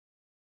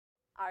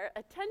our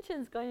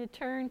attention is going to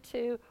turn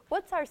to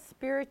what's our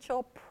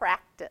spiritual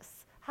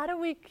practice? How do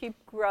we keep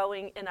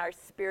growing in our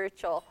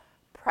spiritual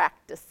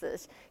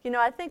practices? You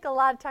know, I think a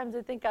lot of times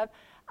we think of,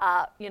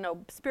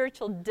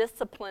 spiritual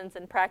disciplines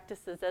and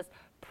practices as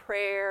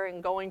prayer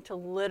and going to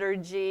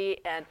liturgy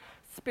and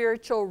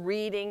spiritual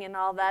reading and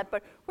all that,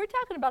 but we're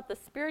talking about the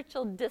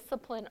spiritual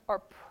discipline or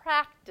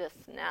practice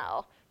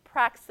now,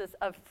 praxis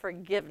of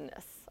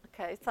forgiveness,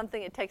 okay?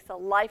 Something it takes a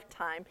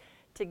lifetime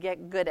to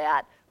get good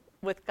at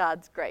with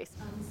God's grace.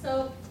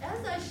 So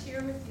as I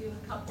share with you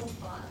a couple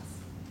thoughts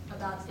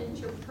about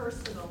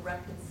interpersonal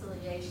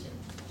reconciliation,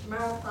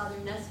 tomorrow Father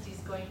Nesty is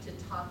going to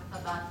talk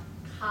about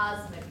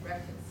cosmic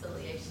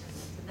reconciliation.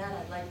 To that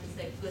I'd like to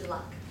say good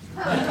luck.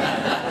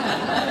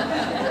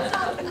 That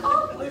sounds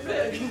awfully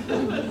big.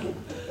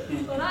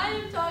 But I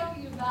am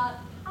talking about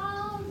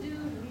how do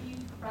we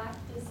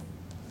practice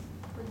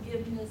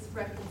forgiveness,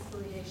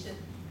 reconciliation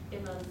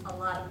in a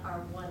lot of our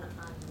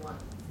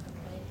one-on-ones,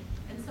 okay?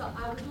 And so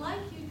I would like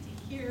you to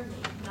hear me,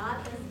 not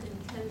as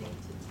intending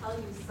to tell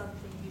you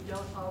something you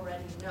don't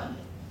already know.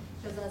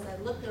 Because as I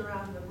look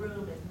around the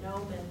room and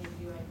know many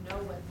of you, I know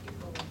what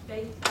people of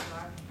faith you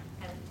are,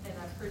 and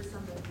I've heard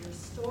some of your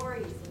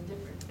stories in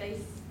different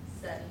faith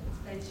settings,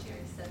 faith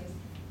sharing settings,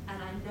 and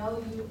I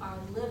know you are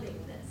living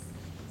this.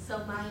 So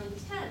my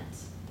intent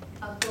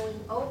of going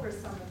over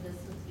some of this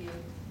with you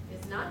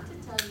is not to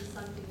tell you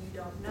something you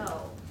don't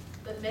know,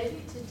 but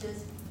maybe to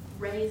just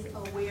raise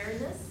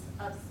awareness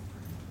of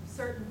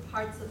certain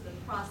parts of the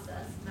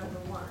process, number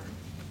one.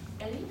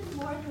 And even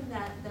more than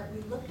that, that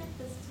we look at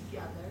this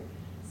together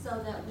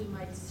so that we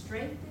might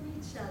strengthen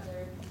each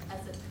other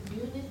as a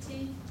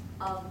community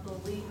of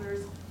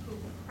believers who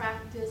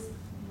practice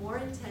more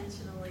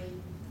intentionally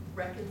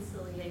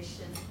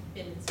reconciliation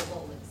in its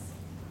fullness.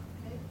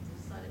 Okay?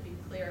 Just want to be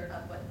clear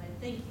of what my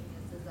thinking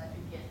is as I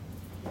begin.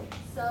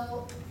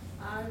 So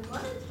I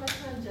want to touch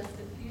on just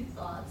a few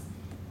thoughts,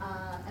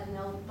 and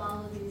they'll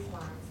follow these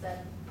lines.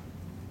 That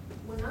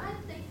when I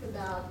think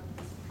about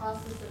this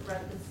process of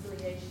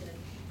reconciliation,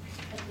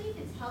 I think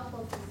it's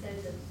helpful to say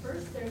that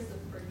first there's the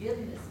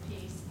forgiveness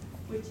piece,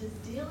 which is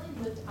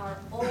dealing with our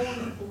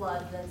own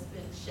blood that's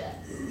been shed.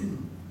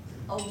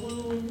 A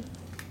wound,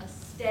 a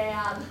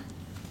stab,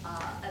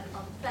 an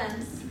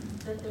offense,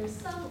 that there's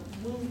some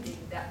wounding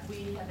that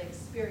we have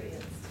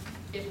experienced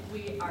if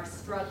we are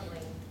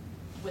struggling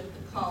with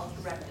the call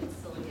to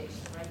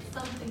reconciliation, right?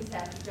 Something's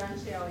happened. John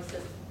Shea always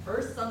says,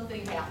 first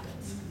something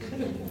happens.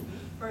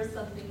 First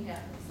something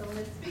happens. So when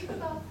I speak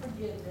about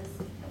forgiveness,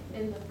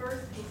 in the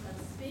first piece,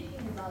 I'm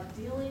speaking about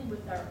dealing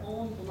with our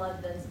own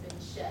blood that's been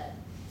shed,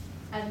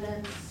 and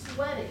then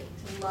sweating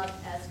to love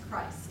as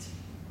Christ.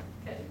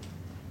 Okay?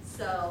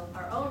 So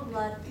our own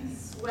blood,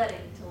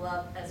 sweating to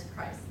love as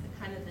Christ.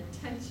 The kind of the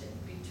tension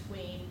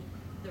between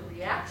the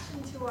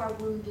reaction to our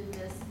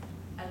woundedness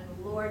and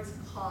the Lord's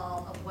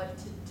call of what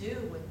to do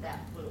with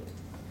that wound.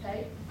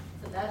 Okay?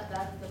 So that's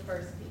the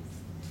first piece.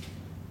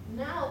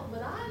 Now,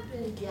 what I've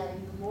been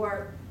getting, the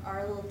more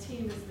our little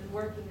team has been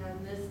working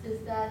on this,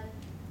 is that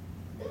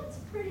that's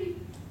pretty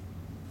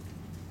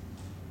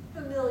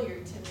familiar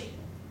to me.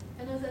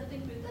 And as I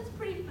think, that's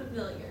pretty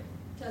familiar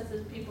to us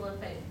as people of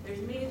faith.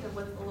 There's me, then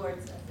what the Lord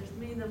says. There's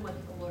me, then what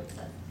the Lord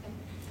says. Okay?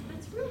 But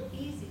it's really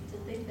easy to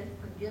think that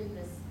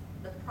forgiveness,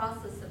 the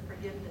process of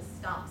forgiveness,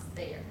 stops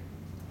there.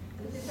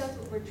 And I think that's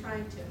what we're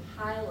trying to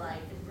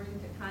highlight and bring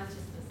to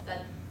consciousness,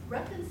 that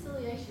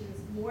reconciliation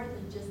is more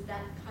than just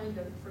that kind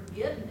of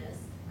forgiveness.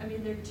 I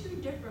mean, they're two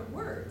different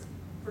words,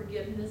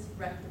 forgiveness,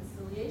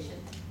 reconciliation.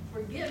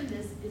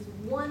 Forgiveness is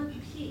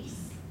one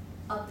piece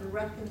of the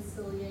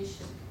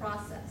reconciliation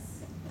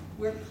process.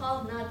 We're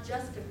called not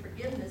just to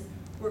forgiveness,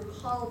 we're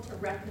called to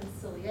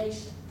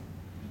reconciliation.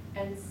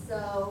 And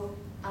so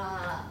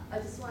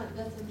that's what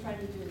I'm trying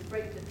to do, is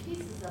break the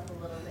pieces up a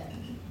little bit.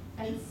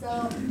 And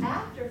so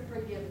after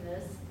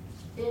forgiveness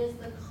is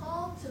the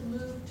call to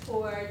move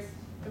towards,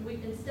 and we,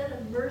 instead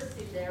of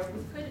mercy there,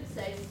 we could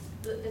say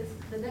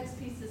the next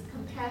piece is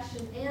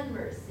compassion and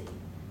mercy.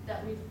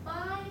 That we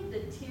find the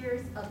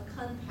tears of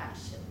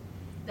compassion,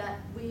 that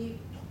we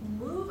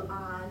move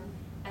on,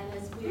 and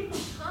as we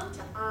come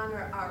to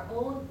honor our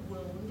own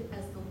wound,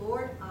 as the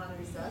Lord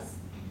honors us,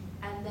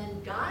 and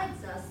then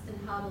guides us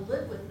in how to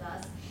live with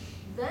us,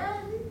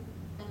 then,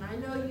 and I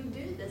know you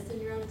do this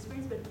in your own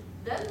experience, but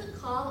then the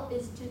call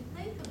is to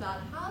think about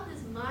how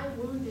does my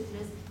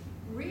woundedness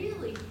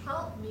really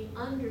help me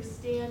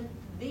understand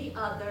the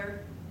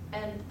other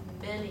and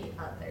many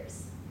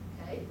others,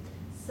 okay?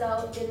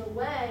 So in a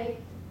way,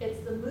 it's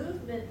the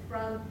movement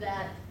from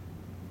that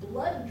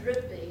blood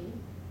dripping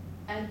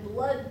and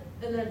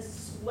then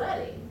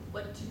sweating,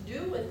 what to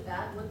do with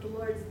that, what the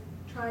Lord's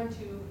trying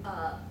to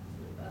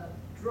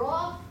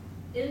draw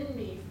in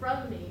me,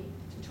 from me,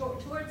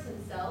 towards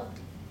himself.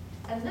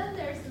 And then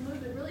there's the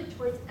movement really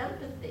towards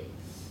empathy.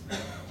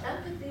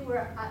 Empathy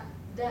where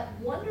that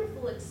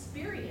wonderful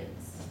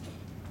experience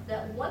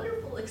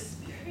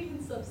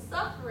of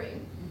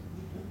suffering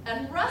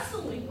and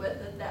wrestling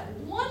with it, that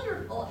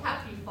wonderful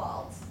happy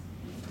fault,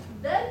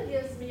 then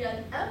gives me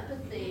an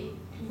empathy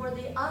for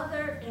the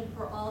other and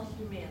for all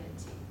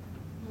humanity.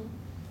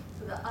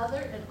 For the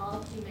other and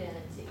all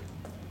humanity.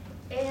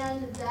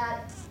 And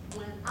that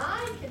when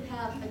I can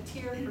have a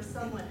tear for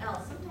someone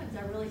else, sometimes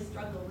I really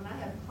struggle. When I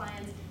have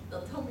clients,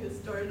 they'll tell me a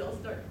story and I'll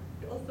start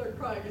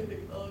crying and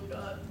think, oh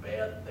God,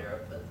 bad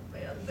therapist.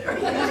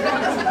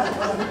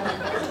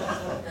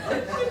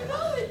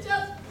 It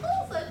just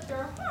pulls at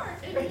your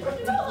heart. And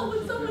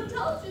when someone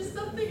tells you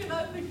something and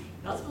I think,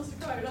 you're not supposed to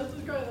cry, and I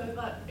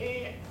thought,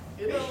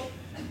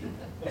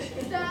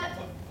 that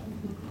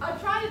I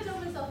try to tell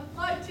myself, if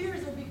my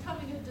tears are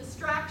becoming a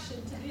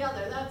distraction to the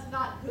other, that's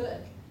not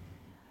good.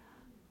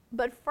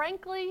 But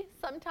frankly,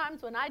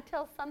 sometimes when I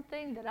tell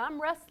something that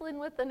I'm wrestling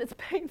with and it's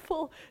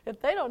painful,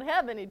 if they don't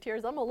have any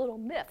tears, I'm a little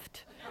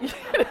miffed.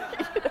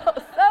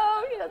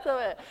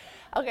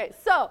 Okay,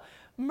 so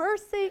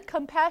mercy,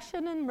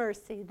 compassion, and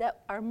mercy,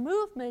 that our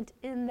movement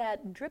in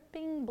that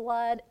dripping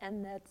blood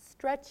and that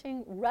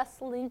stretching,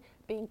 wrestling,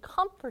 being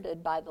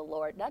comforted by the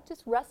Lord, not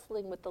just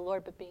wrestling with the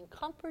Lord, but being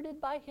comforted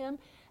by Him,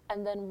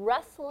 and then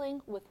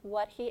wrestling with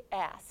what He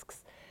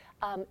asks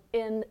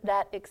in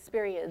that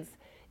experience,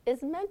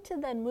 is meant to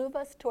then move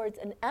us towards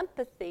an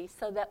empathy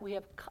so that we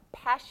have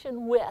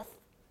compassion with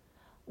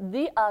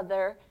the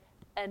other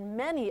and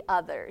many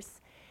others.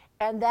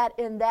 And that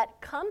in that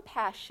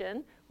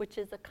compassion, which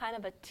is a kind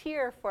of a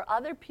tear for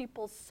other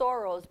people's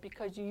sorrows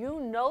because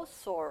you know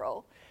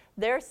sorrow,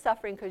 they're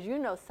suffering because you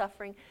know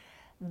suffering,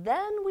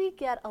 then we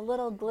get a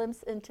little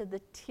glimpse into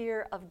the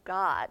tear of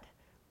God,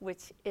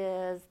 which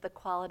is the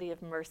quality of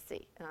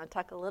mercy. And I'll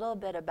talk a little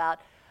bit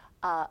about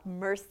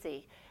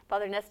mercy.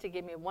 Father Nesta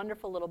gave me a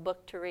wonderful little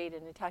book to read,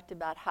 and he talked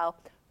about how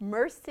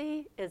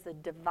mercy is a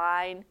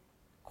divine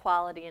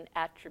quality and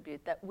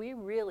attribute, that we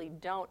really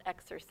don't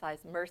exercise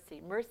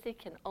mercy. Mercy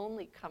can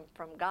only come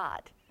from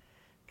God.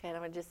 Okay, and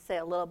I'm going to just say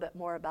a little bit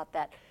more about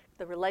that,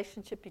 the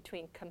relationship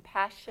between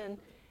compassion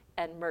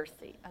and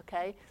mercy,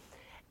 okay?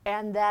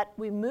 And that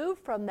we move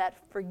from that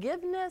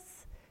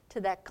forgiveness to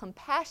that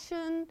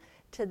compassion,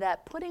 to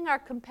that putting our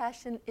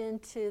compassion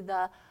into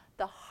the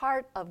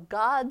heart of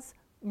God's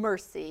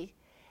mercy,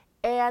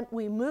 and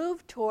we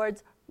move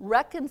towards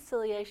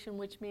reconciliation,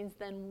 which means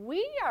then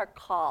we are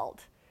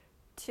called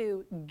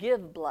to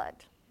give blood,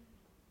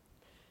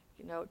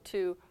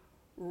 to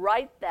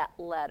write that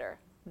letter,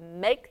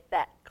 make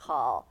that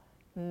call,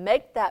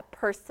 make that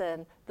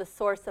person the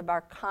source of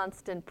our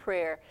constant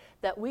prayer,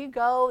 that we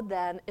go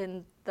then,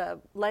 in the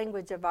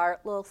language of our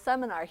little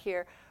seminar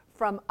here,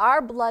 from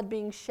our blood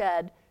being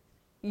shed,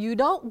 you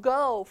don't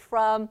go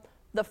from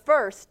the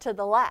first to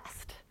the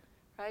last,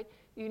 right?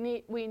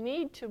 We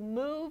need to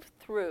move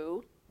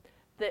through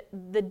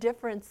the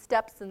different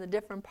steps and the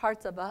different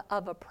parts of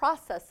a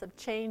process of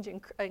change,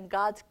 and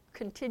God's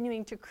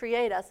continuing to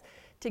create us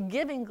to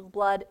giving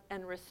blood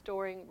and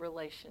restoring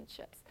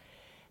relationships.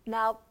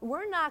 Now,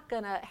 we're not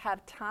going to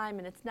have time,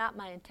 and it's not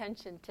my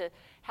intention to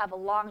have a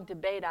long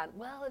debate on,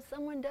 well, if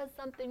someone does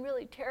something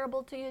really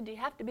terrible to you, do you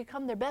have to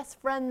become their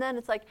best friend then?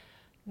 It's like,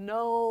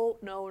 no.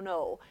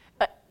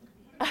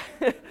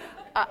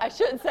 I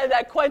shouldn't say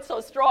that quite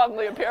so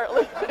strongly,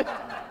 apparently.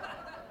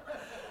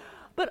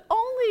 But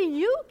only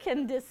you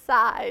can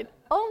decide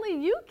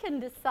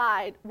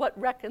what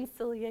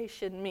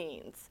reconciliation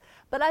means.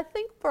 But I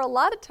think for a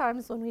lot of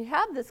times when we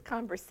have this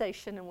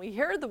conversation and we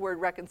hear the word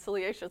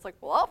reconciliation, it's like,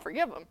 well, I'll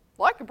forgive them.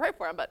 Well, I can pray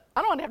for them, but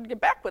I don't want to have to get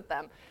back with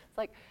them. It's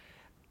like,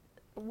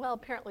 well,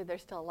 apparently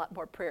there's still a lot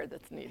more prayer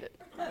that's needed.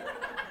 But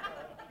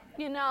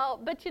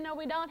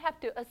we don't have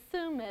to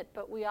assume it,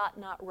 but we ought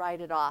not write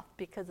it off,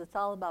 because it's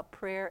all about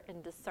prayer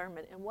and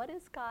discernment. And what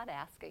is God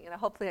asking? And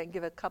hopefully I can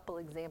give a couple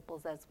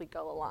examples as we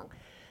go along.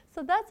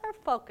 So that's our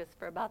focus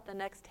for about the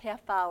next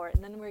half hour,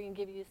 and then we're going to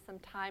give you some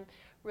time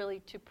really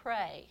to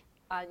pray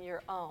on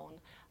your own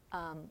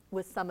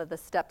with some of the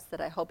steps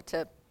that I hope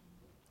to,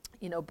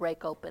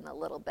 break open a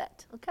little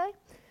bit, okay?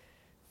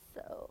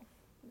 So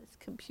this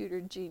computer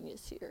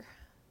genius here.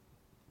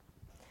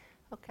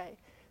 Okay.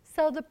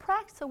 So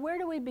where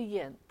do we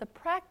begin? The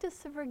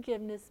practice of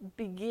forgiveness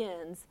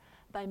begins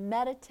by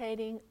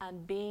meditating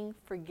on being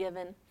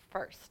forgiven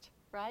first,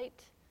 right?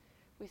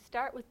 We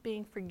start with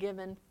being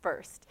forgiven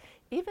first.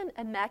 Even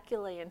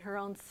Immaculate, in her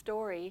own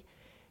story,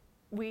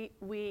 we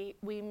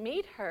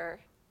meet her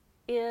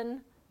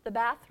in the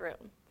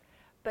bathroom,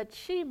 but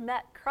she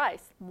met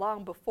Christ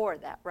long before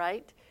that,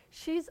 right?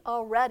 She's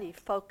already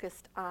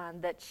focused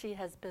on that she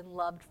has been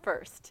loved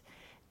first.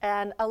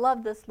 And I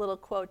love this little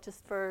quote,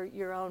 just for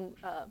your own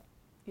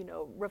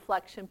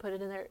reflection, put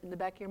it in there in the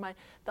back of your mind.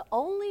 The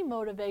only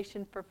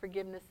motivation for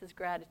forgiveness is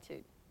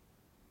gratitude.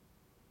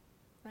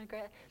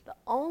 The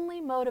only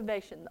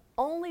motivation, the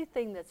only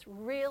thing that's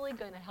really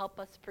going to help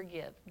us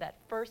forgive, that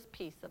first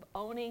piece of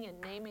owning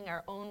and naming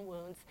our own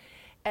wounds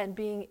and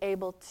being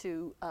able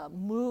to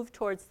move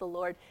towards the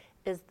Lord,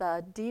 is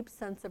the deep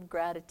sense of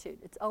gratitude.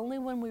 It's only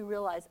when we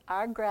realize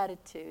our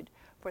gratitude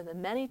for the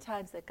many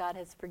times that God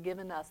has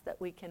forgiven us that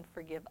we can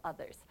forgive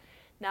others.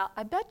 Now,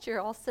 I bet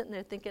you're all sitting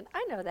there thinking,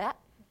 I know that,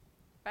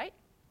 right?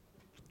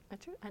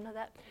 That's true, I know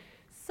that.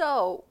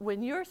 So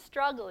when you're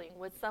struggling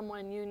with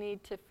someone you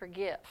need to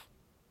forgive,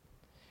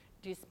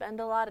 Do you spend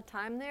a lot of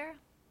time there?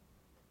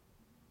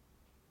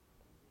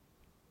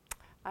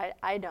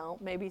 I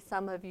don't. Maybe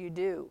some of you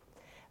do.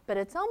 But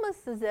it's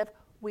almost as if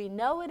we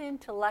know it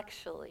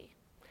intellectually.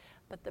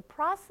 But the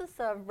process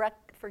of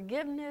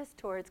forgiveness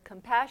towards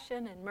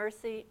compassion and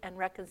mercy and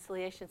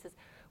reconciliation says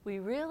we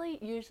really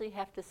usually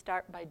have to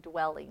start by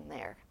dwelling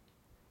there.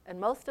 And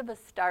most of us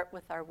start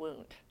with our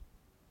wound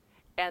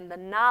and the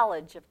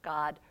knowledge of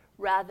God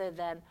rather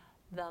than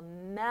the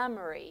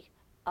memory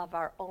of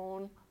our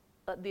own,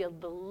 the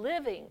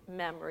living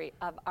memory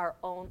of our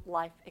own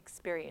life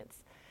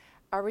experience.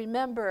 I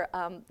remember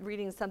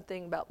reading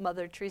something about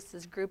Mother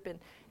Teresa's group, and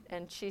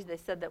they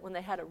said that when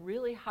they had a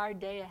really hard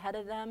day ahead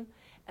of them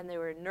and they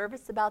were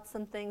nervous about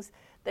some things,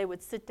 they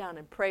would sit down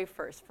and pray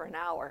first for an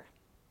hour.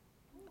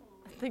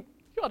 I think,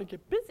 you ought to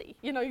get busy.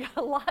 You know, you got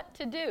a lot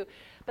to do.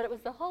 But it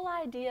was the whole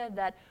idea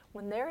that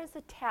when there is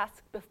a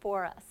task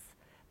before us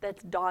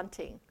that's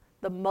daunting,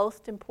 the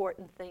most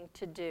important thing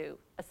to do,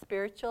 a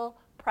spiritual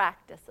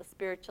practice, a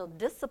spiritual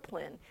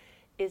discipline,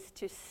 is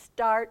to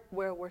start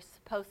where we're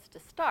supposed to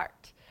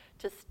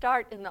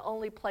start in the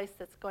only place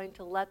that's going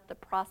to let the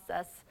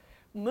process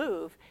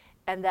move,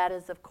 and that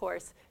is, of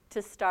course,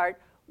 to start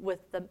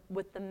with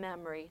the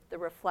memory, the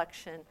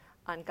reflection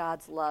on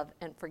God's love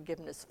and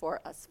forgiveness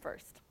for us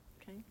first.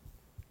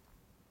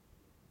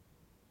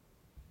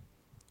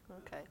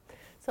 Okay.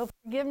 So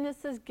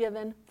forgiveness is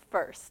given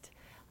first.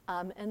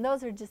 And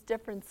those are just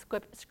different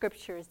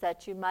scriptures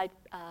that you might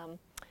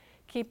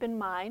keep in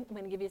mind. I'm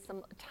going to give you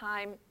some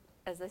time,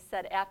 as I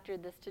said, after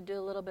this to do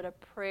a little bit of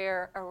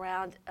prayer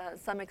around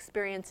some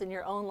experience in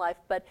your own life.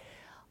 But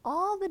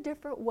all the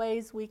different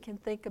ways we can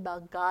think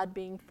about God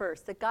being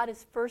first, that God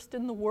is first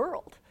in the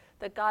world,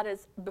 that God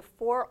is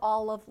before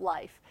all of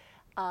life,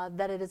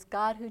 that it is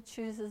God who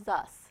chooses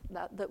us,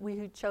 that we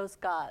who chose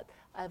God.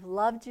 I've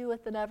loved you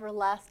with an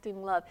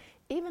everlasting love.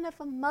 Even if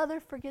a mother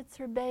forgets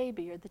her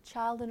baby or the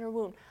child in her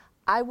womb,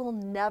 I will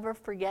never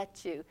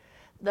forget you.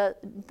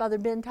 Father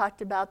Ben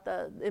talked about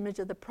the image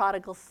of the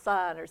prodigal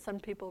son, or some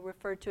people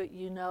refer to it,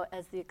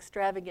 as the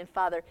extravagant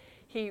father.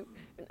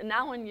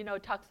 Now one,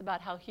 talks about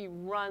how he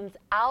runs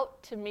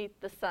out to meet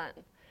the son.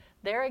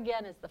 There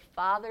again is the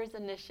Father's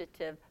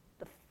initiative.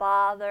 The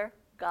Father,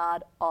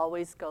 God,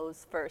 always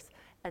goes first,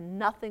 and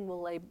nothing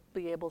will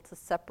be able to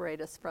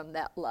separate us from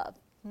that love.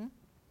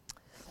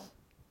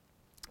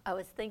 I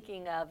was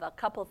thinking of a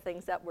couple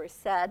things that were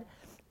said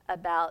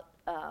about,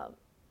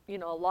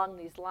 along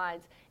these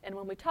lines. And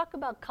when we talk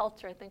about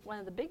culture, I think one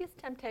of the biggest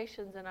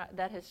temptations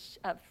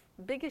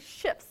biggest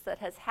shifts that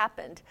has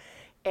happened,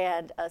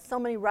 and so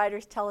many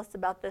writers tell us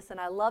about this,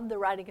 and I love the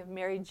writing of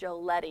Mary Jo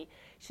Letty.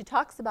 She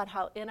talks about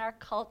how in our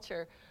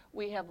culture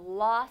we have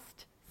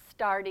lost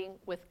starting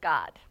with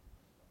God.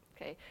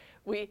 Okay,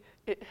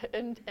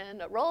 and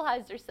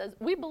Rolheiser says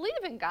we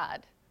believe in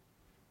God.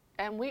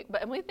 And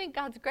we think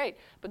God's great,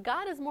 but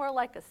God is more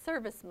like a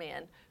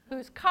serviceman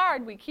whose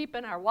card we keep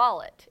in our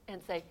wallet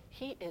and say,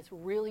 he is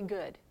really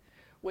good.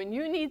 When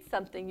you need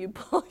something, you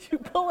pull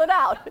it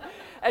out,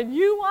 and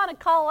you want to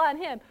call on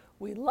him.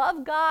 We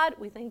love God,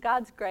 we think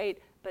God's great,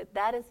 but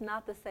that is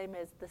not the same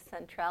as the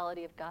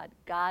centrality of God.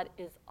 God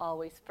is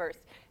always first.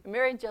 And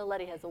Mary Jo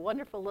Letty has a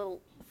wonderful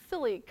little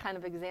silly kind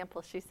of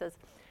example. She says,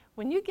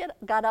 when you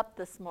got up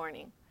this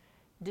morning,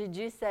 did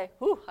you say,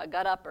 whew, I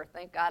got up, or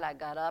thank God I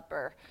got up,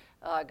 or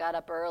I got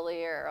up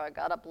early, or I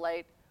got up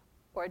late?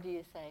 Or do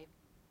you say,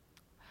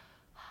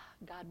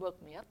 God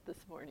woke me up this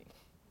morning?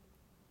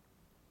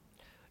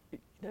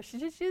 She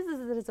just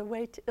uses it as a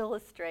way to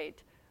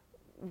illustrate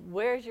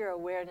where's your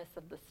awareness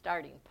of the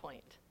starting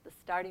point. The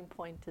starting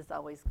point is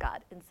always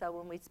God. And so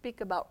when we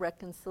speak about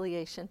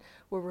reconciliation,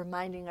 we're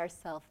reminding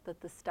ourselves that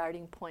the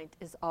starting point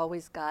is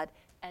always God,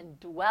 and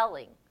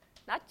dwelling,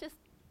 not just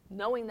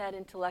knowing that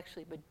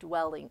intellectually, but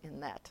dwelling in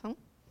that.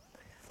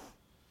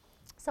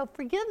 So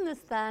forgiveness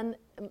then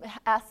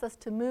asks us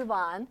to move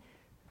on,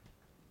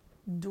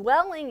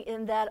 dwelling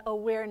in that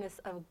awareness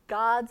of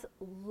God's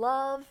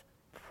love,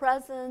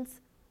 presence,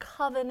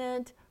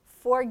 covenant,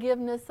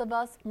 forgiveness of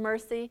us,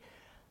 mercy.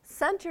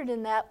 Centered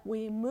in that,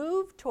 we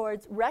move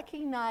towards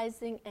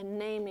recognizing and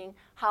naming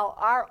how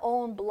our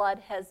own blood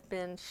has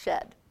been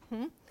shed.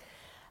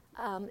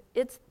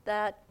 It's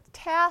that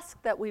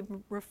task that we've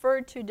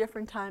referred to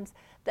different times,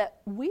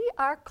 that we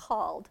are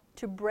called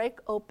to break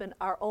open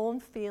our own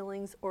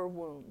feelings or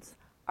wounds.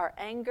 Our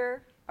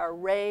anger, our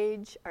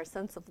rage, our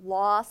sense of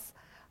loss,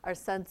 our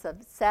sense of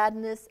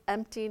sadness,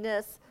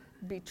 emptiness,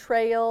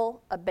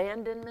 betrayal,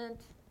 abandonment.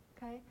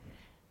 Okay?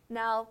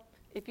 Now,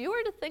 if you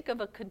were to think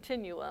of a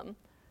continuum,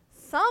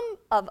 some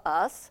of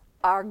us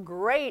are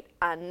great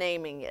on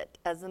naming it.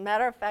 As a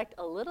matter of fact,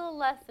 a little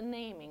less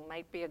naming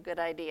might be a good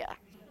idea.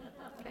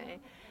 Okay?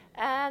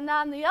 And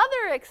on the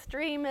other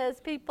extreme is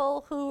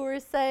people who are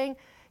saying,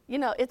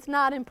 it's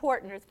not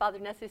important. Or as Father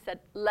Nessie said,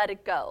 let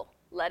it go.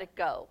 Let it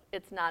go.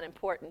 It's not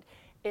important.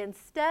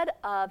 Instead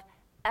of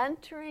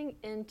entering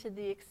into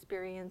the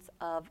experience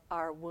of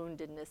our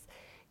woundedness.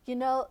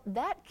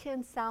 That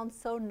can sound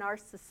so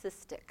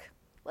narcissistic.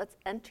 Let's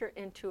enter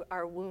into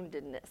our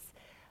woundedness.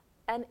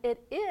 And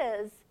it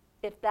is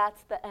if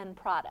that's the end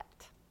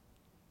product.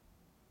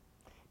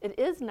 It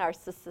is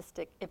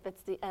narcissistic if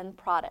it's the end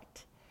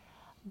product.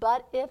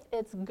 But if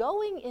it's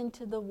going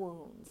into the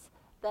wounds,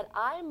 that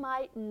I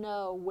might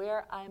know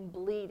where I'm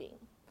bleeding,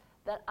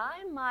 that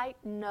I might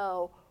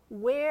know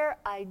where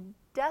I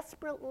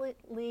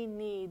desperately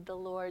need the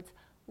Lord's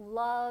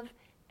love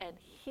and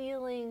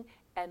healing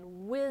and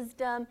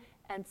wisdom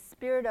and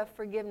spirit of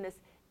forgiveness,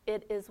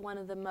 it is one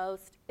of the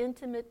most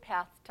intimate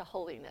paths to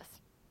holiness.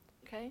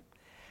 Okay?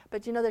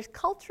 But you know, there's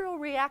cultural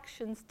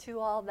reactions to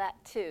all that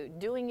too,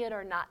 doing it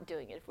or not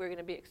doing it, if we're going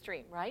to be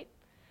extreme, right?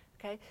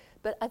 Okay?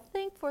 But I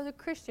think for the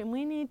Christian,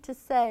 we need to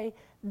say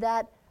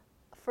that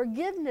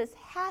forgiveness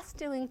has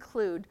to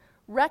include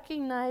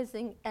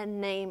recognizing and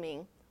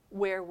naming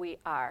where we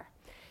are.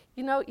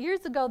 You know,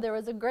 years ago there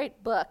was a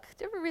great book.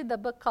 Did you ever read the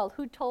book called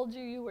Who Told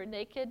You You Were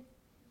Naked?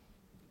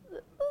 You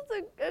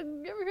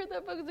ever heard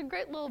that book? It's a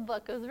great little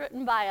book. It was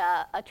written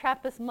by a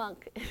Trappist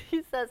monk.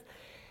 He says,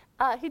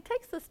 he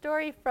takes the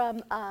story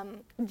from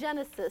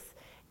Genesis,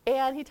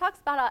 and he talks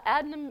about how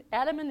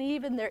Adam and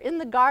Eve, and they're in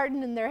the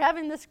garden, and they're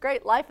having this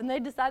great life, and they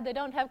decide they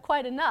don't have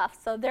quite enough,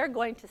 so they're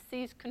going to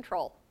seize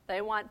control.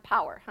 They want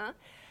power, huh?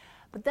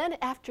 But then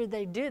after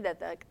they do that,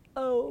 they're like,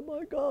 oh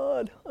my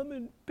God, I'm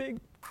in big,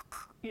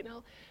 you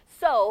know.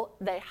 So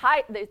they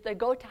hide. They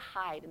go to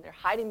hide, and they're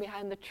hiding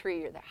behind the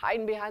tree, or they're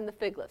hiding behind the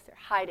fig leaves. They're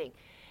hiding.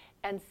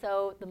 And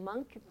so the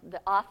monk,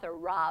 the author,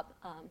 Rob,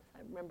 I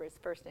remember his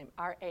first name,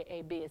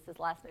 R-A-A-B is his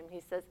last name.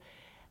 He says,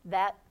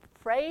 that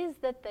phrase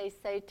that they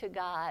say to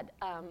God,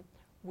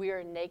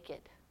 we're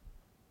naked.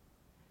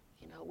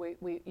 You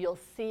know, you'll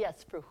see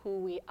us for who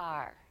we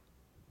are.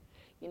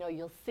 You know,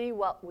 you'll see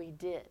what we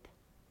did.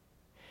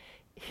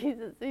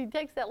 He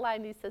takes that line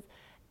and he says,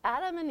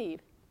 Adam and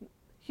Eve,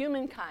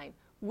 humankind,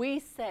 we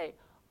say,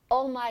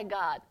 oh my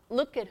God,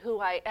 look at who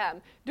I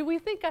am. Do we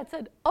think God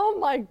said, oh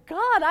my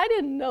God, I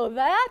didn't know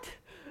that?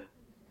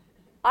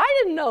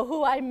 I didn't know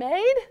who I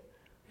made.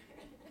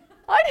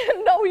 I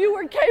didn't know you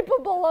were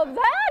capable of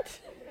that.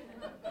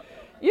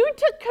 You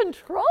took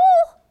control?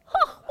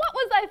 Huh, what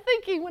was I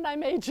thinking when I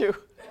made you?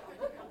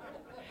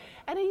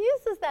 And he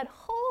uses that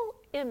whole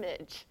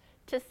image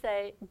to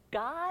say,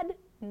 God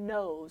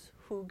knows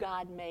who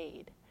God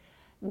made.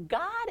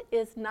 God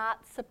is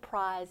not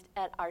surprised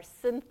at our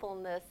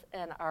sinfulness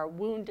and our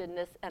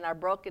woundedness and our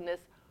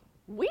brokenness.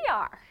 We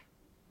are.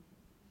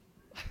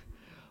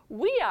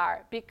 We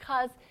are,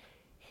 because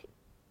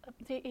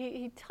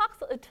he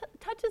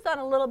touches on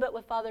a little bit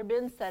what Father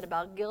Ben said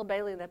about Gil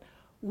Bailey and them.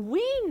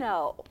 We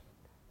know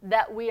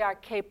that we are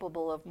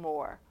capable of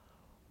more.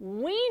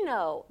 We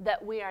know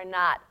that we are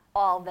not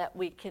all that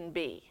we can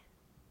be.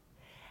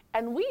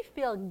 And we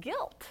feel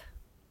guilt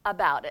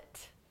about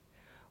it.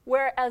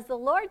 Whereas the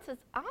Lord says,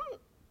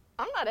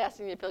 I'm not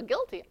asking you to feel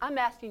guilty. I'm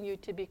asking you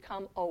to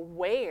become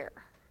aware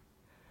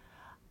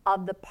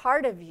of the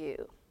part of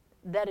you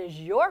that is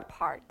your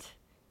part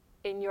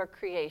in your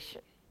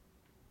creation.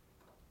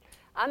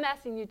 I'm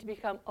asking you to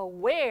become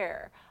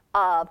aware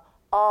of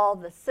all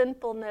the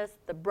sinfulness,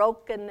 the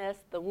brokenness,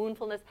 the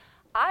woundfulness.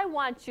 I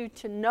want you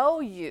to know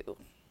you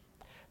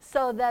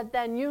so that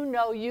then you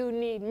know you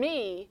need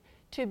me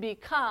to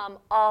become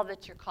all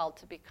that you're called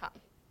to become,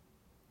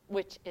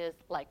 which is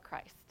like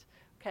Christ.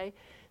 Okay?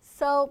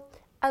 So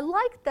I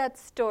like that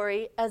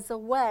story as a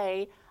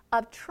way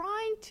of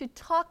trying to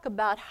talk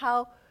about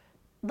how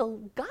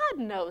God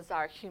knows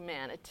our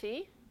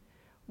humanity.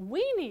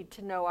 We need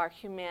to know our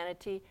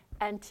humanity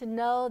and to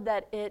know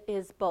that it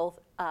is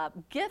both a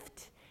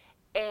gift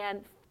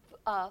and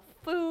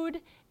food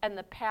and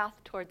the path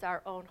towards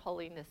our own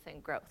holiness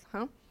and growth.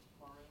 Huh?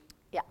 Maureen,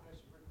 Yeah. can I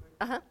ask you real quick?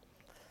 Uh-huh.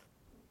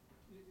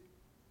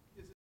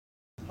 Is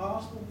it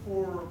possible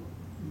for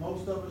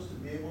most of us to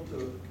be able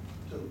to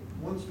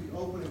once we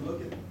open and look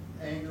at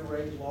anger,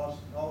 rage, loss,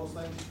 all those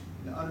things,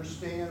 and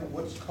understand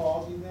what's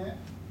causing that?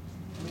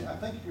 I mean, I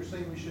think you're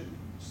saying we should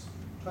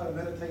try to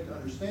meditate to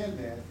understand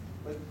that,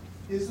 but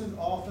isn't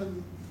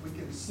often we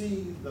can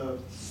see the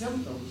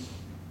symptoms,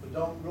 but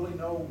don't really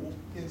know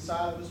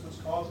inside of us what's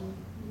causing it?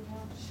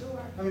 Yeah,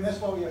 sure. I mean, that's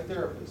why we have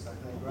therapists, I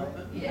think, right?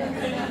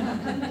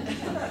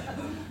 Yeah.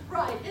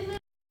 Right. And then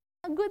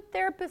A good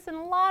therapist, and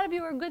a lot of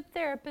you are good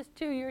therapists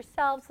to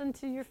yourselves and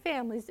to your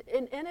families,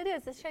 and it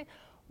is. It's shame.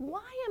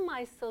 Why am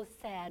I so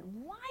sad?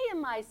 Why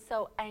am I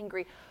so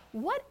angry?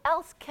 What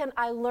else can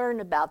I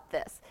learn about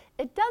this?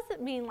 It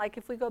doesn't mean, like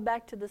if we go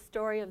back to the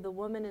story of the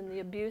woman and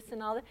the abuse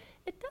and all that,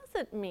 it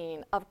doesn't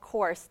mean, of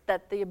course,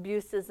 that the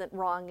abuse isn't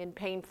wrong and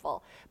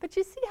painful. But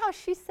you see how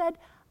she said,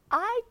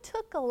 I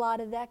took a lot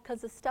of that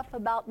because of stuff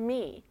about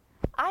me.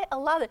 I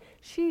allowed it.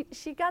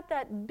 She got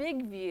that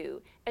big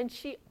view, and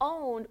she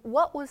owned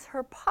what was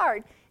her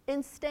part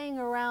in staying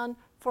around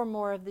for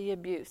more of the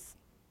abuse.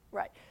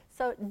 Right.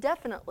 So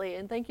definitely,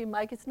 and thank you,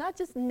 Mike, it's not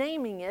just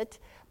naming it,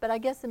 but I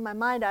guess in my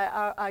mind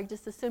I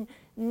just assume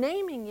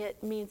naming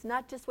it means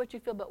not just what you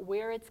feel, but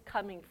where it's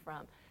coming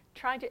from.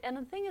 And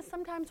the thing is,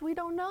 sometimes we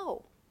don't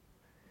know.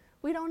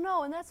 We don't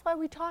know, and that's why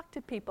we talk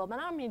to people. But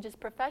I don't mean just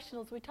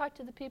professionals. We talk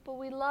to the people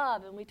we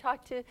love, and we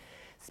talk to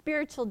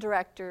spiritual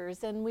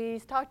directors, and we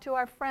talk to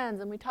our friends,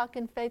 and we talk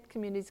in faith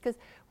communities, because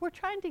we're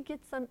trying to get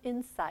some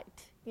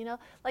insight, you know?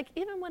 Like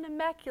even when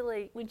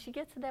Immaculate, when she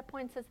gets to that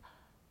point and says,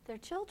 they're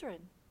children.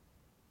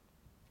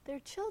 They're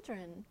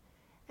children.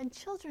 And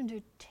children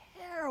do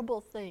terrible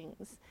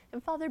things.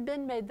 And Father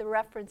Ben made the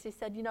reference. He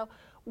said, you know,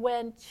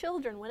 when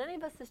any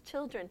of us as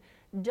children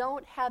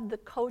don't have the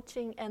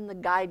coaching and the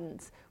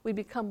guidance, we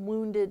become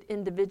wounded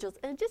individuals.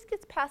 And it just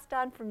gets passed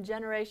on from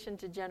generation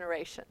to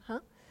generation,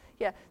 huh?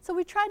 Yeah, so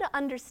we try to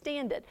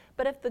understand it.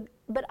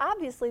 But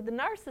obviously the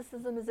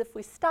narcissism is if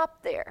we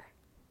stop there,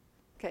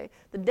 okay?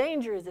 The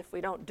danger is if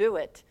we don't do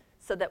it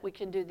so that we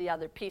can do the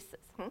other pieces.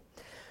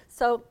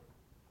 So,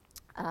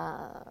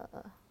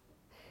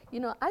 you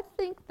know, I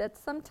think that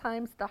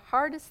sometimes the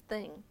hardest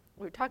thing,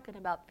 we're talking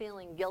about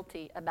feeling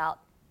guilty about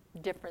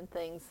different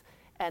things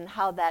and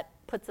how that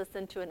puts us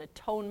into an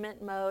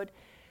atonement mode.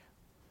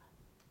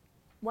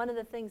 One of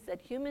the things that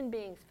human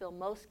beings feel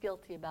most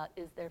guilty about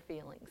is their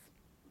feelings.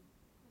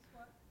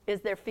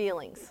 Is their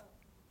feelings.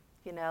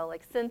 You know,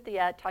 like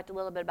Cynthia talked a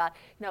little bit about,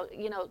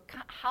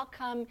 how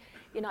come,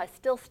 I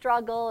still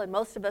struggle, and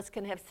most of us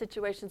can have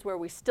situations where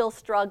we still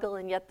struggle,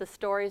 and yet the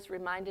stories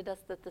reminded us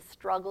that the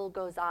struggle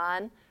goes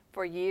on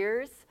for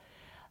years.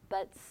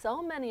 But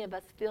so many of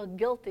us feel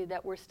guilty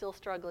that we're still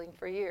struggling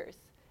for years,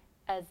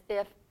 as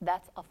if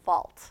that's a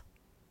fault.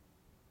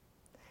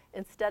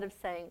 Instead of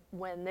saying,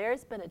 when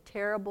there's been a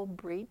terrible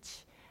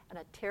breach and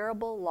a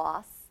terrible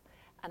loss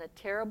and a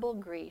terrible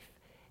grief,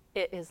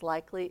 it is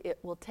likely it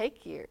will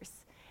take years.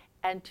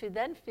 And to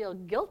then feel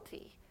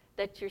guilty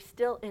that you're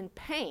still in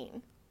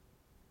pain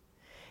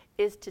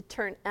is to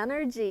turn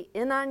energy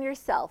in on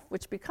yourself,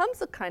 which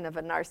becomes a kind of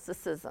a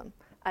narcissism.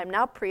 I'm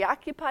now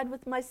preoccupied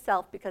with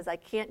myself because I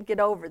can't get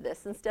over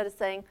this. Instead of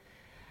saying,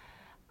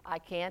 I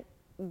can't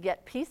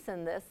get peace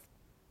in this,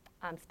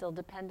 I'm still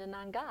dependent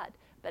on God.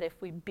 But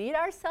if we beat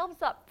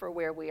ourselves up for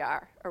where we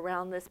are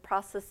around this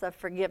process of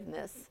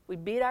forgiveness, we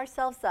beat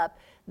ourselves up,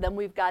 then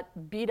we've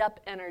got beat up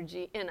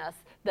energy in us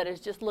that is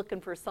just looking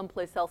for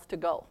someplace else to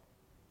go.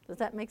 Does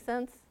that make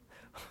sense?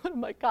 One of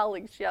my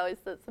colleagues, she always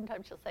says,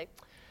 sometimes she'll say,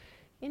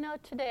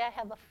 today I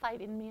have a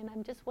fight in me and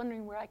I'm just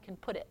wondering where I can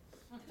put it.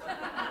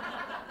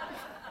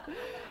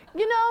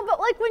 But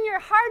like when you're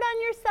hard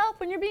on yourself,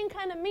 when you're being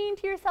kind of mean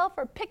to yourself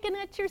or picking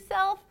at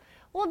yourself,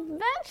 well,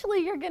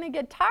 eventually you're going to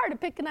get tired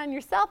of picking on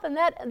yourself, and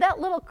that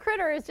little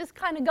critter is just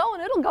kind of going.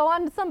 It'll go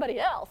on to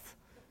somebody else.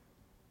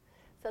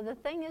 So the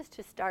thing is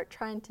to start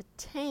trying to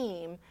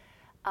tame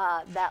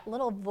that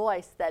little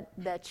voice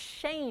that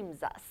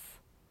shames us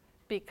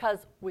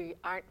because we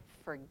aren't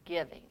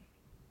forgiving.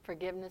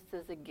 Forgiveness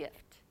is a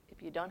gift.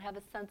 If you don't have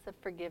a sense of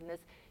forgiveness,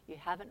 you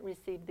haven't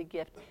received the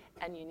gift,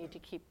 and you need to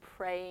keep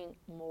praying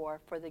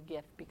more for the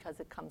gift because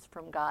it comes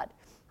from God.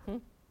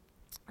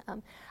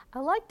 I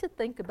like to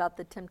think about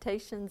the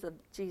temptations of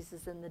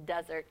Jesus in the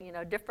desert.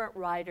 Different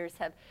writers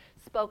have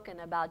spoken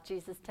about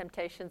Jesus'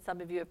 temptation.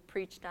 Some of you have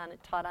preached on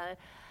it, taught on it.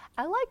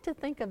 I like to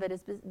think of it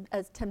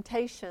as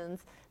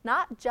temptations,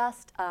 not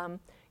just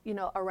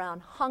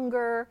around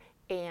hunger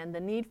and the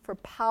need for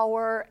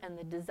power and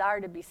the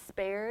desire to be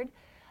spared,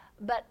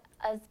 but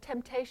as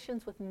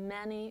temptations with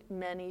many,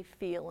 many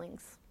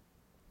feelings.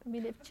 I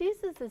mean, if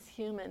Jesus is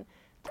human,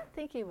 I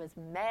think he was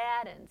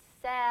mad and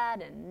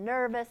sad and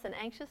nervous and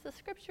anxious. The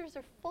scriptures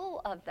are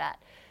full of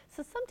that.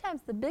 So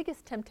sometimes the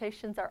biggest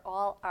temptations are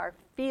all our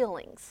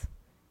feelings.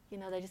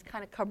 They just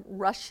kind of come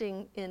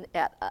rushing in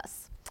at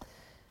us.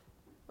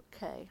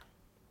 Okay.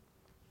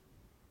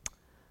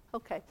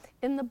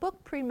 In the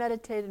book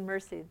Premeditated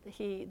Mercy,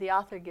 the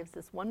author gives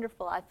this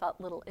wonderful, I thought,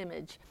 little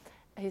image.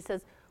 He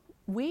says,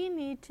 we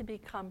need to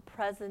become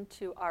present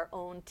to our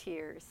own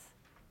tears.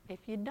 If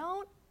you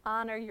don't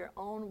honor your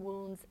own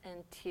wounds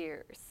and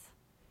tears,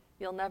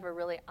 you'll never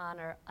really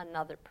honor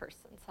another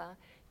person's,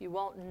 You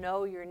won't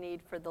know your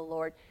need for the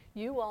Lord.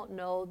 You won't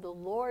know the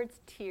Lord's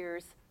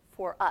tears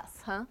for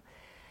us,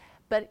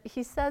 But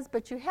he says,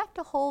 but you have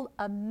to hold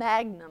a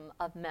magnum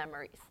of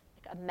memories,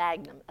 like a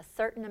magnum, a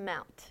certain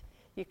amount.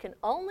 You can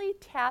only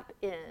tap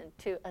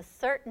into a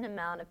certain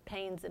amount of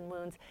pains and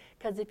wounds,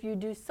 because if you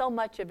do so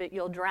much of it,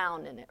 you'll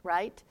drown in it,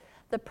 right?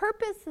 The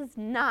purpose is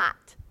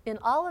not, in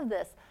all of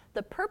this,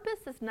 the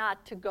purpose is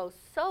not to go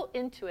so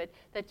into it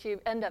that you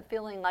end up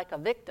feeling like a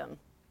victim.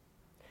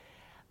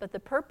 But the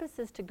purpose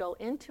is to go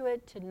into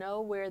it, to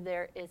know where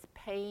there is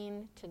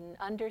pain, to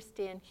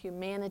understand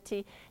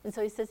humanity. And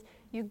so he says,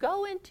 you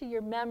go into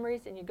your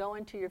memories and you go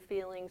into your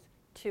feelings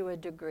to a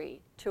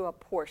degree, to a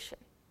portion,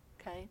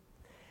 okay?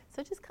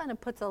 So it just kind of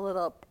puts a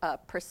little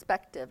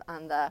perspective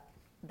on the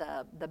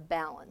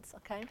balance,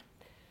 okay?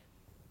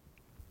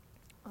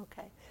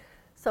 Okay.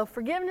 So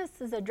forgiveness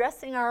is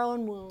addressing our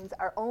own wounds,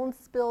 our own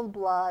spilled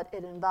blood.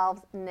 It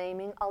involves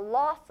naming a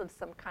loss of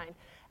some kind.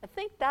 I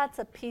think that's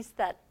a piece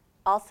that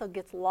also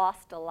gets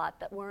lost a lot,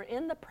 that when we're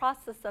in the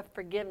process of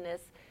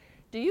forgiveness,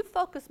 do you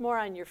focus more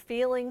on your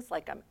feelings,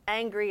 like I'm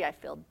angry, I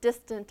feel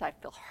distant, I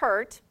feel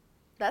hurt?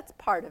 That's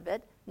part of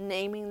it,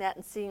 naming that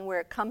and seeing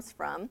where it comes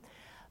from.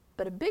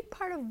 But a big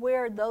part of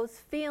where those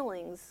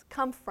feelings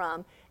come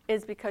from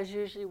is because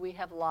usually we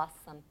have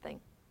lost something.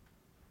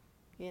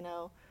 You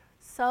know,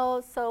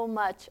 so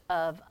much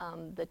of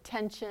the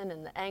tension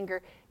and the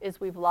anger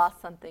is we've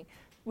lost something.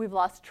 We've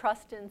lost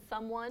trust in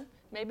someone.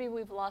 Maybe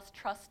we've lost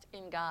trust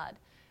in God.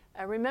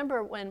 I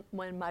remember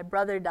when my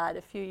brother died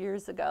a few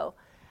years ago.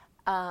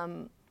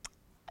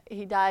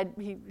 He died,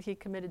 he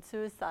committed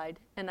suicide.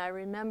 And I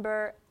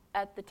remember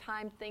at the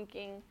time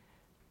thinking,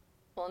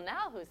 well,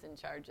 now who's in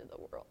charge of the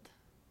world?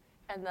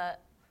 And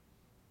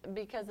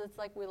because it's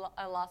like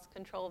I lost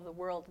control of the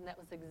world, and that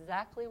was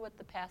exactly what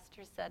the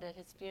pastor said at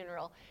his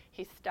funeral.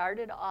 He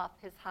started off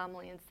his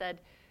homily and said,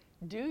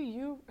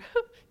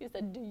 he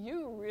said, do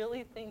you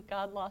really think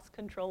God lost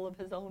control of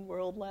his own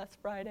world last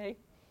Friday?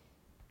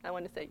 I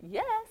want to say,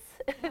 yes.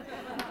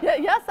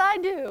 Yes, I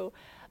do.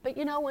 But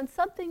you know, when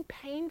something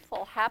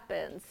painful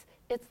happens,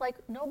 it's like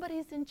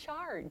nobody's in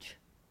charge.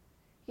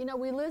 You know,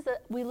 we lose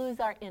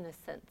our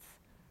innocence.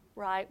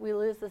 Right? We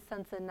lose the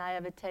sense of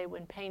naivete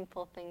when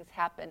painful things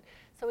happen.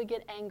 So we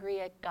get angry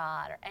at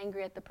God or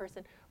angry at the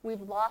person. We've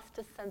lost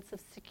a sense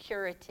of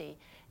security.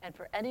 And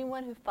for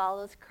anyone who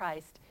follows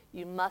Christ,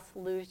 you must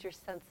lose your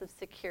sense of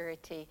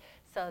security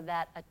so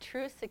that a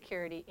true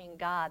security in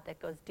God that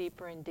goes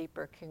deeper and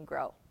deeper can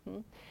grow.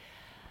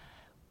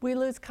 We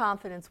lose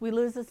confidence. We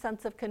lose a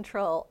sense of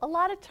control. A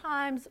lot of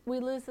times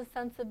we lose a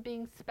sense of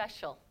being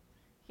special.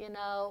 You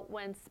know,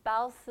 when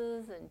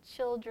spouses and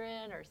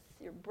children or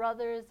your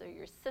brothers or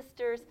your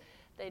sisters,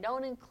 they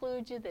don't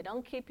include you, they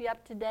don't keep you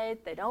up to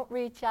date, they don't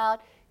reach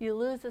out, you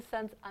lose a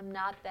sense, I'm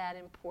not that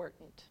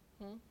important.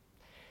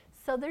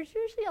 So there's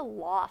usually a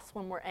loss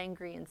when we're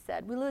angry and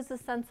sad. We lose a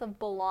sense of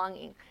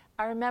belonging.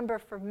 I remember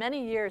for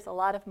many years, a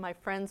lot of my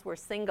friends were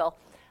single.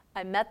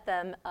 I met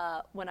them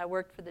when I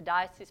worked for the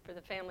Diocese for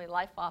the Family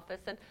Life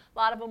Office, and a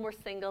lot of them were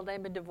single.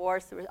 They'd been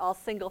divorced. They were all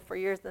single for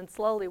years. Then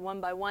slowly,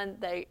 one by one,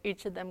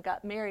 each of them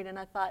got married, and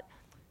I thought,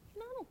 you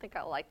know, I don't think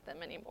I like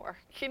them anymore.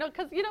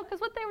 Because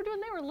what they were doing,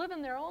 they were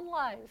living their own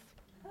lives.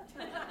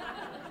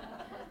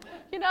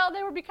 You know,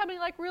 they were becoming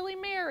like really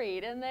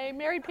married, and they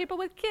married people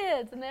with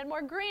kids, and they had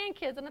more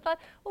grandkids, and I thought,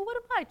 well, what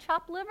am I,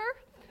 chopped liver?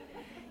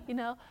 You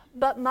know,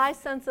 but my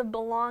sense of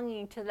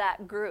belonging to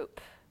that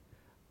group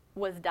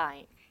was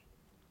dying.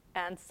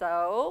 And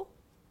so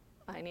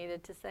I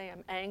needed to say,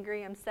 I'm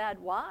angry, I'm sad.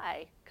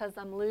 Why? Because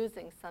I'm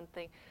losing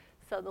something.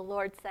 So the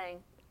Lord's saying,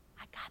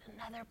 I got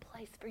another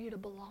place for you to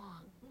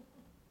belong.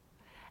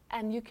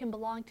 And you can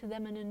belong to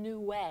them in a new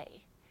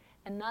way.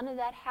 And none of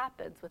that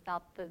happens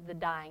without the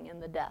dying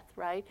and the death,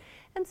 right?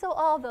 And so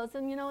all those,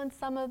 and you know, in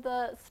some of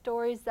the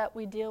stories that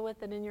we deal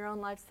with and in your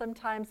own life,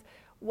 sometimes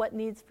what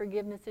needs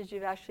forgiveness is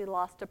you've actually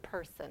lost a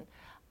person.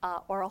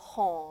 Or a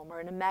home, or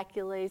an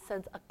immaculate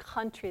sense, a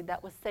country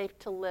that was safe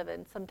to live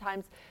in.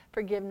 Sometimes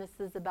forgiveness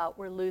is about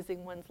we're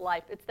losing one's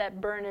life. It's that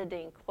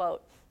Bernardine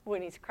quote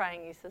when he's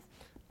crying. He says,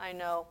 I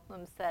know,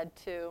 I'm sad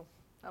too.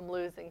 I'm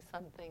losing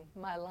something,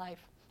 my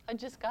life. I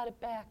just got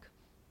it back.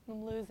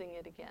 I'm losing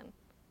it again.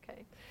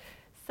 Okay.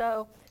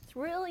 So it's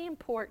really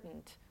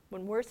important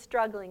when we're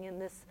struggling in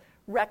this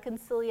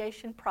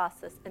reconciliation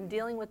process and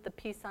dealing with the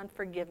piece on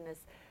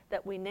forgiveness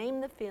that we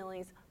name the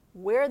feelings,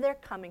 where they're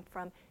coming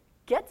from,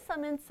 get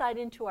some insight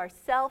into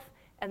ourself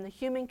and the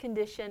human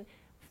condition,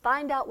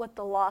 find out what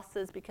the loss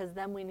is, because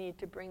then we need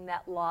to bring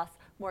that loss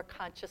more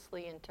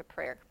consciously into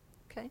prayer.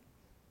 Okay?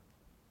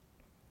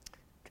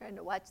 Trying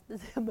to watch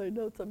this in my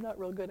notes. I'm not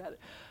real good at it.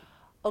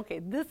 Okay,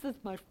 this is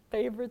my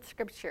favorite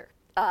scripture.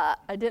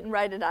 I didn't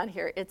write it on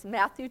here. It's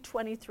Matthew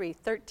 23,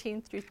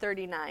 13 through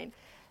 39.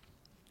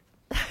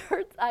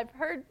 I've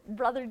heard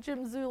Brother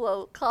Jim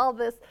Zullo call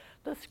this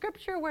the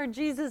scripture where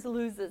Jesus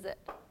loses it.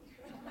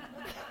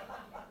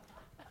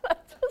 I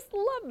just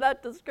love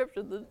that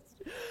description.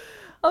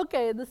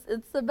 Okay,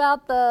 it's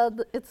about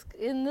it's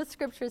in this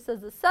scripture. It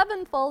says the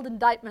sevenfold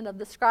indictment of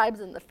the scribes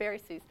and the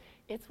Pharisees.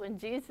 It's when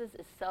Jesus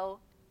is so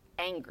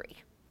angry.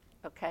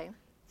 Okay,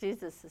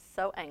 Jesus is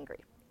so angry.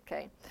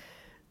 Okay,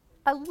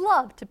 I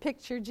love to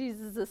picture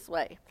Jesus this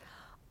way.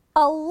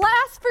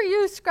 Alas for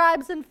you,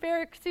 scribes and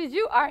Pharisees,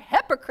 you are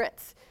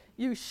hypocrites.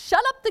 You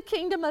shut up the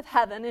kingdom of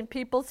heaven in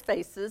people's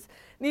faces,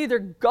 neither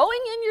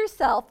going in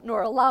yourself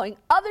nor allowing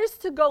others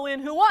to go in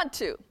who want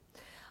to.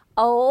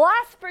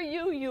 Alas for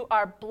you, you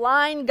are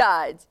blind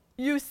guides.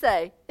 You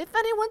say, if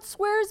anyone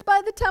swears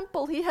by the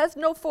temple, he has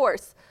no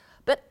force.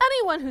 But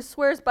anyone who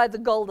swears by the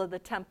gold of the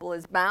temple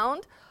is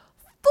bound.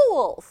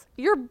 Fools,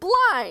 you're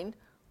blind.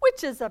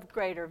 Which is of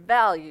greater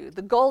value,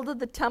 the gold of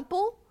the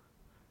temple?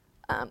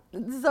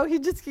 So he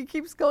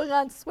keeps going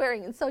on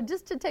swearing. And so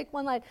just to take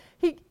one line,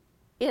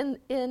 in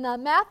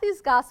Matthew's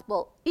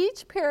gospel,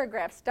 each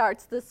paragraph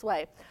starts this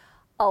way.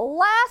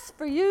 Alas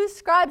for you,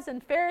 scribes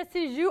and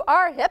Pharisees, you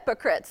are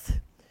hypocrites.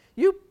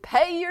 You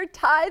pay your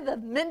tithe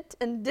of mint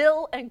and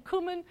dill and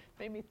cumin.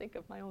 Made me think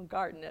of my own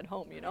garden at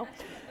home, you know.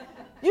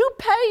 You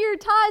pay your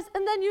tithes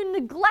and then you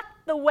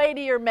neglect the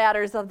weightier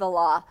matters of the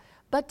law.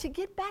 But to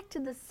get back to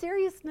the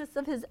seriousness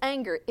of his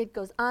anger, it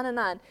goes on and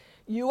on.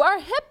 You are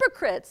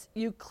hypocrites.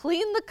 You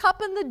clean the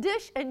cup and the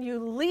dish and you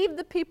leave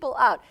the people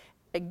out.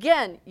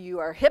 Again, you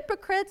are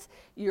hypocrites.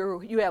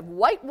 You have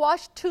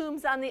whitewashed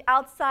tombs on the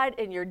outside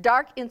and you're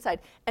dark inside.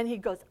 And he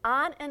goes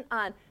on and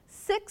on,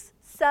 6,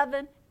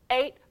 7,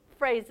 8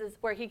 phrases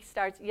where he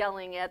starts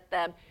yelling at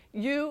them.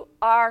 You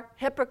are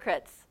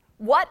hypocrites.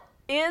 What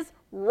is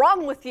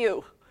wrong with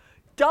you?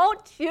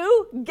 Don't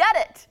you get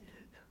it?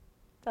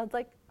 Sounds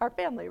like our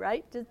family,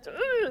 right? Just,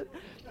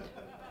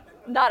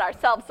 not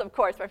ourselves, of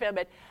course, our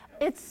family.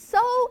 But it's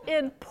so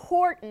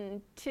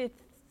important to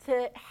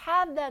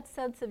have that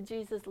sense of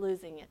Jesus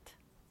losing it.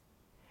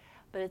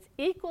 But it's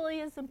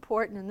equally as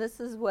important, and this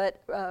is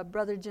what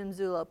Brother Jim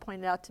Zulo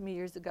pointed out to me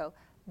years ago,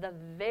 the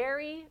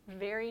very,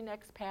 very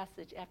next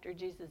passage after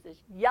Jesus is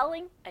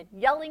yelling and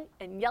yelling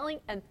and yelling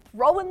and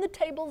throwing the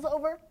tables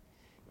over,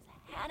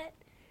 he's had it.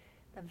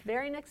 The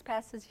very next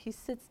passage, he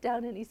sits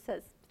down and he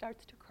says,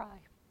 starts to cry.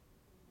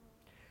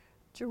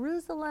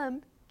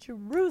 Jerusalem,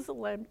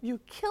 Jerusalem, you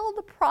kill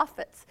the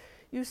prophets.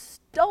 You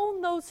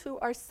stone those who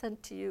are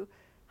sent to you.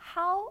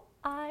 How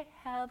I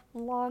have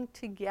longed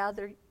to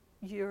gather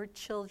your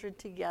children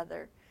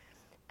together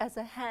as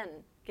a hen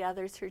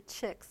gathers her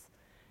chicks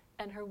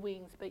and her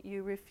wings, but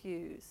you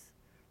refuse.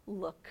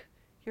 Look,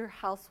 your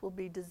house will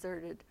be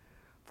deserted,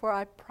 for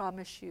I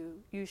promise you,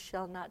 you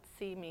shall not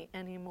see me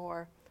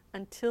anymore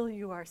until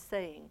you are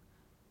saying,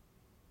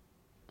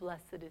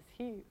 blessed is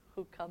he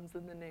who comes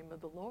in the name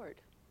of the Lord.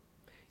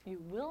 You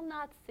will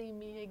not see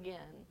me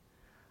again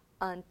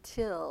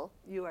until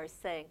you are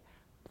saying,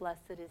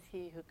 blessed is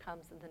he who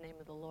comes in the name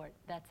of the Lord.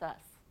 That's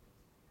us.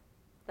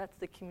 That's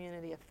the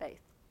community of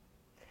faith.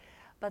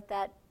 But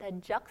that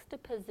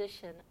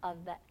juxtaposition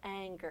of the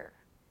anger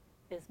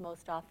is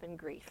most often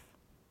grief.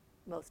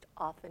 Most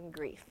often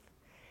grief.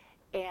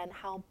 And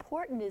how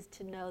important it is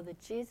to know that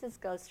Jesus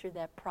goes through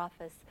that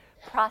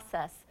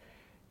process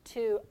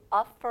to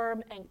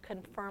affirm and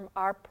confirm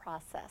our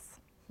process.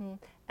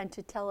 And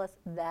to tell us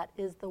that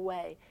is the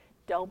way.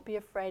 Don't be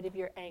afraid of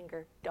your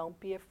anger. Don't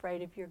be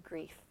afraid of your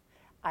grief.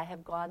 I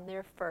have gone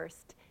there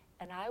first,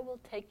 and I will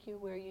take you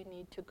where you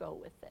need to go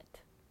with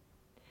it.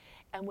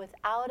 And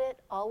without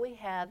it, all we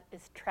have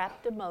is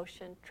trapped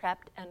emotion,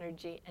 trapped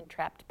energy, and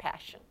trapped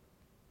passion.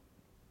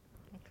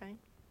 Okay?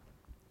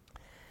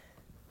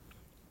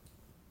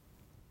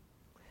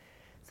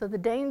 So the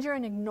danger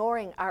in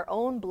ignoring our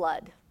own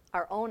blood,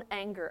 our own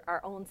anger,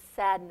 our own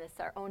sadness,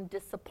 our own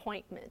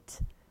disappointment.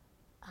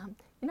 I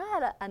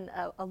had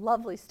a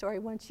lovely story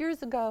once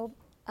years ago.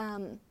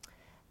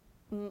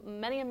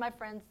 Many of my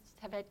friends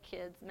have had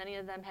kids. Many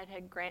of them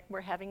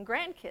were having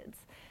grandkids.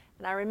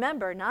 And I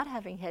remember not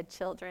having had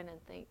children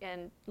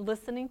and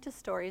listening to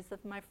stories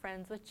of my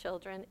friends with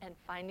children and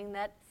finding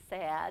that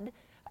sad,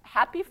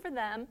 happy for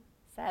them,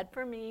 sad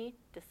for me,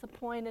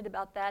 disappointed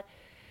about that.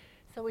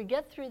 So we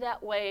get through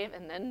that wave,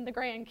 and then the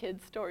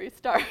grandkids' stories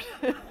start,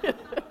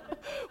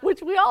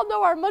 which we all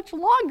know are much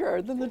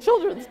longer than the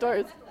children's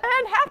stories,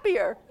 and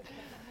happier.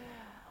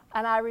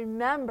 And I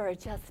remember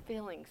just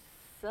feeling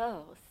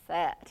so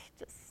sad,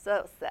 just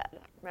so sad. I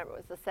remember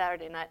it was a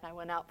Saturday night, and I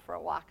went out for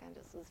a walk, and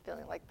just was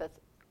feeling like this,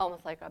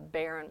 almost like a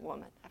barren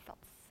woman. I felt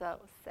so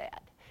sad.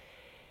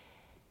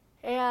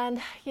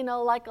 And,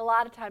 like a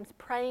lot of times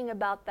praying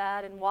about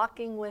that and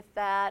walking with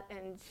that,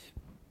 and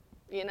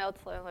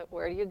it's like,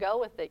 where do you go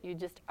with it? You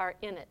just are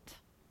in it.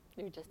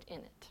 You're just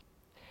in it.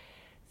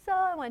 So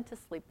I went to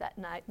sleep that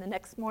night. And the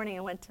next morning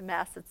I went to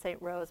Mass at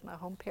St. Rose, my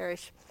home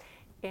parish.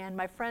 And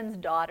my friend's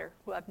daughter,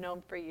 who I've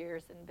known for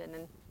years and been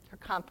in her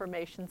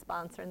confirmation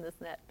sponsor and this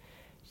and that,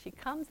 she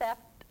comes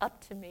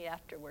up to me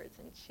afterwards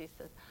and she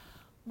says,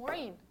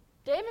 Maureen,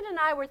 David and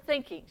I were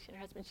thinking, she and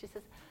her husband, she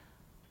says,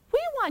 we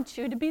want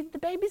you to be the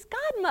baby's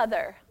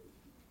godmother.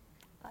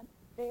 I thought,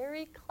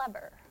 very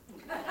clever.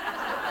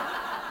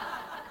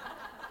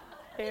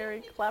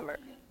 Very clever,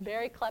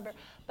 very clever.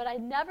 But I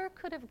never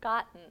could have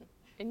gotten,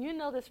 and you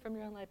know this from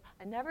your own life,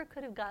 I never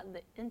could have gotten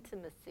the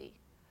intimacy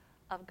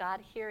of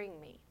God hearing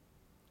me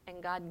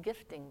and God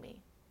gifting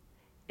me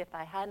if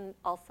I hadn't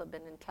also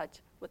been in touch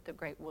with the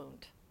great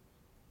wound.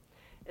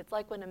 It's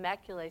like when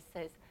Immaculate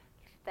says,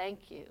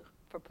 thank you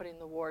for putting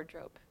the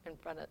wardrobe in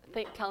front of,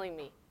 telling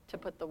me to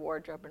put the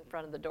wardrobe in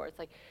front of the door. It's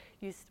like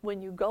when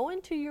you go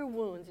into your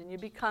wounds and you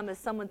become, as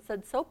someone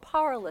said, so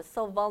powerless,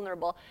 so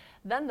vulnerable,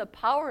 then the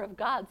power of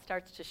God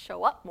starts to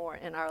show up more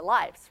in our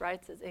lives, right?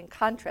 It's in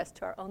contrast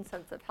to our own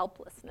sense of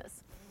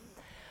helplessness.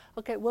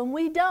 Okay, when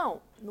we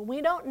don't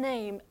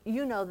name,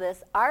 you know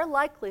this, our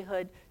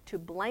likelihood to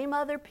blame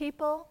other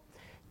people,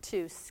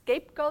 to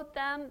scapegoat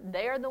them,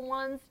 they are the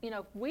ones,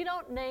 if we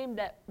don't name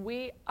that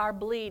we are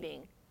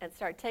bleeding and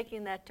start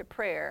taking that to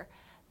prayer,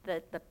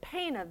 the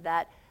pain of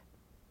that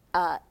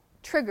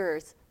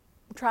triggers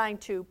trying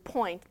to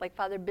point, like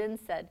Father Bin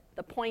said,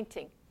 the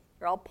pointing.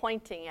 They're all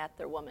pointing at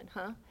their woman,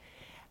 huh?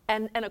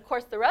 And of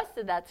course, the rest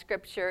of that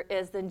scripture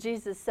is then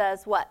Jesus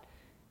says what?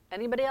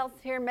 Anybody else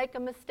here make a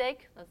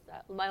mistake?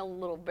 That's my own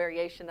little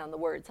variation on the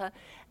words, huh?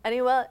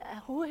 Anyone,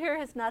 who here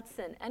has not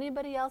sinned?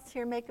 Anybody else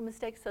here make a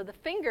mistake? So the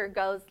finger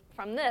goes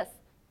from this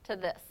to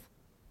this.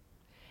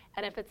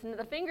 And if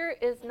the finger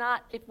is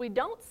not, if we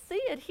don't see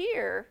it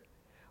here,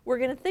 we're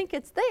going to think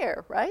it's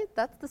there, right?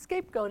 That's the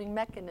scapegoating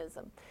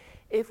mechanism.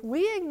 If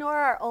we ignore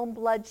our own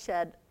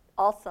bloodshed,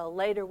 also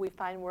later we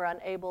find we're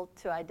unable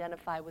to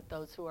identify with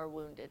those who are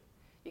wounded.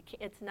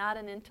 It's not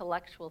an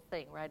intellectual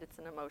thing, right? It's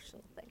an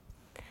emotional thing.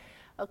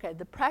 Okay,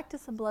 the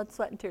practice of blood,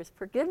 sweat, and tears.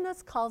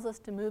 Forgiveness calls us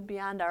to move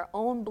beyond our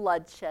own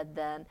bloodshed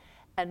then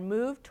and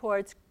move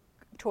towards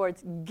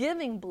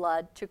giving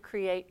blood to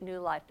create new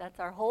life. That's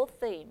our whole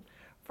theme,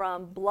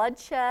 from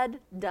bloodshed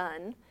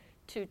done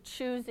to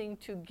choosing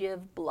to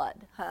give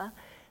blood.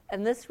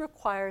 And this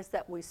requires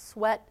that we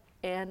sweat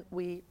and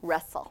we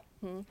wrestle.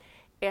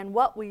 And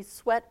what we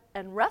sweat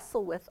and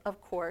wrestle with,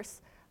 of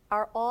course,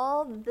 are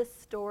all the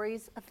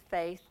stories of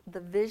faith, the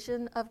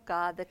vision of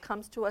God that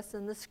comes to us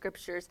in the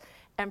scriptures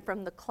and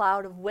from the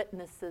cloud of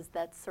witnesses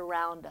that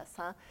surround us.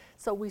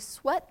 So we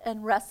sweat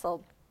and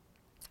wrestle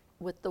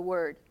with the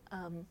word.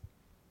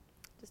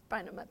 Just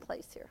finding my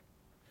place here.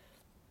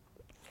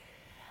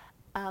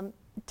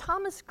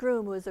 Thomas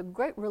Groom, who was a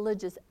great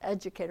religious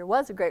educator,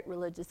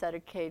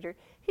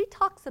 he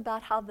talks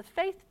about how the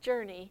faith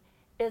journey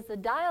is a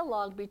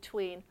dialogue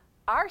between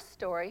our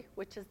story,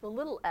 which is the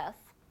little s,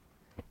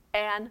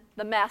 and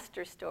the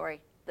master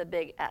story, the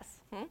big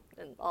S.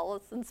 And all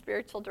of us in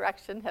spiritual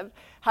direction have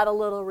had a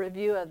little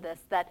review of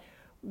this, that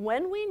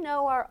when we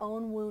know our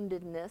own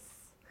woundedness,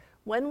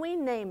 when we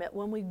name it,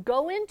 when we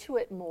go into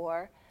it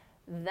more,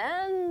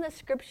 then the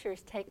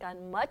scriptures take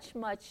on much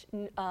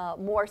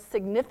more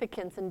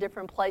significance in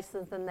different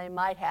places than they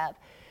might have.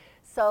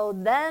 So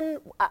then,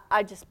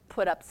 I just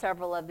put up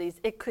several of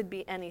these. It could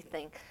be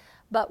anything.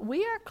 But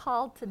we are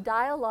called to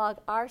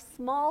dialogue our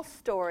small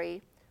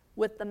story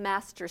with the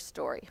master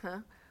story.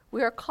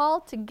 We are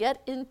called to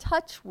get in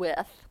touch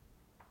with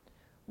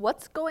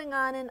what's going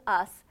on in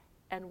us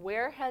and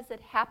where has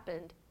it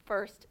happened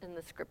first in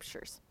the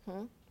scriptures.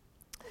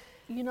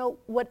 You know,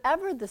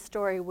 whatever the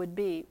story would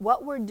be,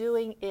 what we're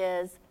doing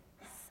is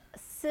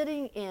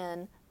sitting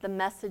in the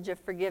message of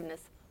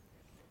forgiveness.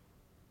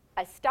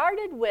 I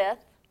started with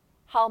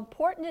how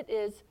important it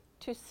is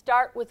to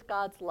start with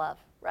God's love,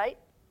 right?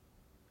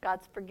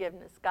 God's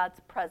forgiveness, God's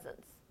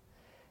presence.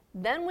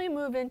 Then we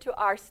move into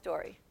our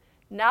story.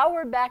 Now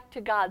we're back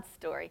to God's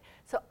story.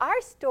 So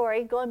our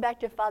story, going back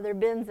to Father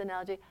Bin's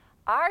analogy,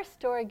 our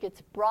story gets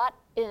brought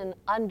in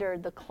under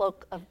the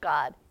cloak of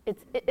God.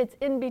 It's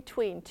in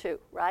between two,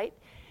 right?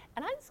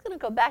 And I'm just going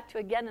to go back to,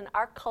 again, in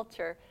our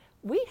culture,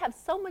 we have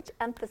so much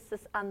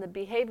emphasis on the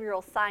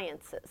behavioral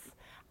sciences,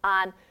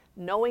 on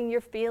knowing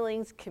your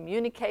feelings,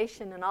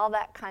 communication, and all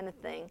that kind of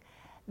thing,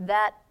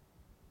 that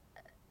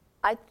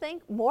I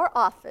think more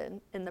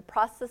often in the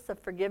process of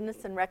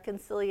forgiveness and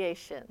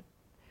reconciliation,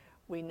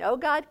 we know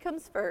God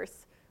comes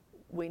first,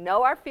 we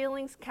know our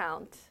feelings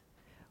count,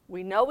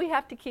 we know we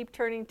have to keep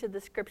turning to the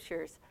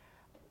scriptures,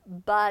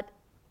 but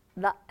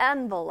the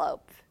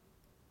envelope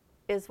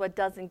is what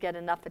doesn't get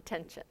enough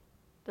attention.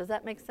 Does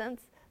that make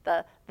sense?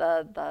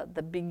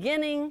 The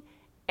beginning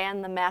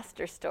and the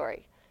master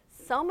story.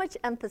 So much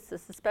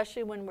emphasis,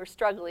 especially when we're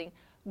struggling,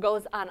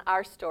 goes on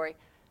our story.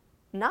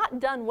 Not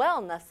done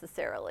well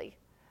necessarily,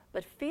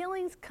 but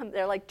feelings,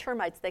 they're like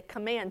termites.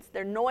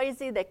 They're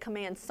noisy, they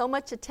command so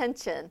much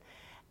attention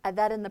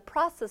that in the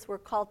process we're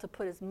called to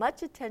put as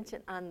much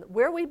attention on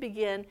where we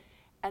begin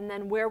and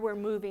then where we're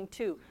moving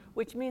to,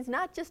 which means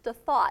not just a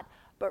thought,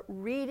 but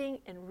reading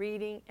and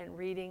reading and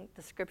reading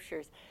the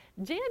scriptures.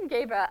 Jan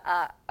gave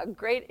a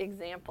great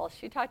example.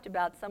 She talked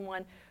about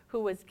someone who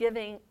was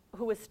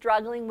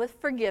struggling with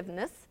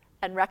forgiveness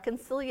and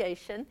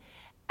reconciliation,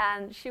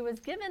 and she was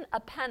given a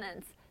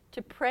penance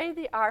to pray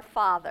the Our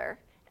Father,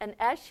 and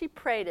as she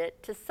prayed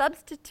it, to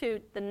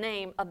substitute the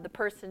name of the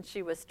person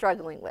she was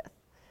struggling with.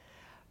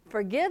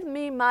 Forgive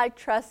me my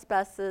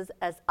trespasses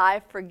as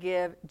I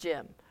forgive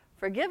Jim.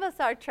 Forgive us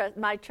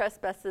my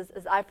trespasses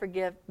as I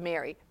forgive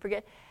Mary.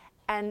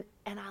 And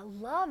I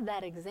love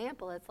that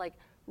example. It's like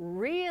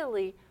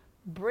really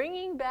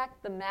bringing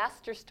back the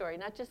master story,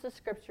 not just the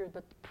scriptures,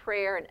 but the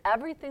prayer and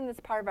everything that's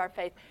part of our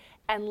faith,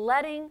 and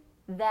letting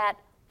that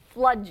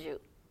flood you.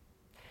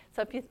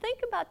 So if you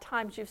think about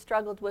times you've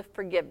struggled with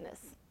forgiveness,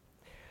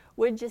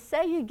 would you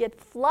say you get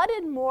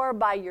flooded more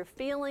by your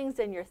feelings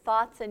and your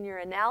thoughts and your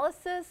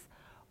analysis,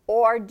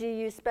 or do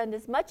you spend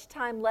as much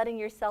time letting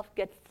yourself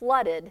get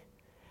flooded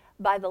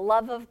by the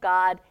love of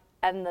God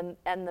and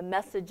the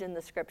message in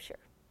the scripture?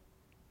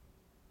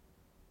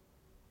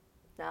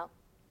 Now,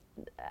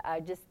 I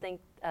just think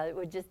I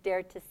would just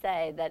dare to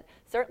say that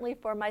certainly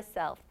for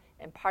myself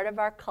and part of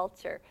our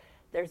culture,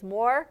 there's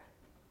more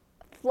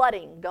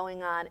flooding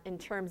going on in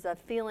terms of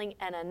feeling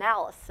and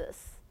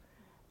analysis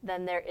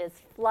than there is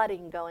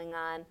flooding going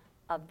on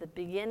of the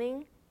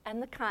beginning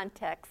and the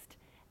context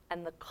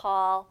and the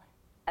call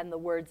and the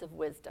words of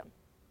wisdom.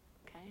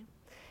 Okay?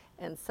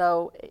 And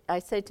so I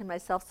say to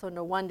myself, so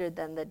no wonder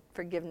then that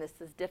forgiveness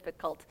is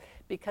difficult,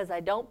 because I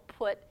don't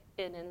put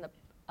it in the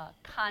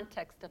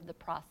context of the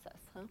process.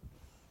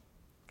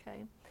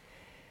 Okay.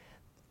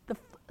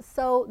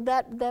 So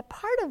that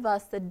part of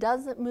us that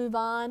doesn't move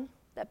on,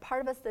 that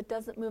part of us that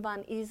doesn't move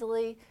on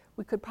easily,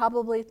 We could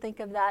probably think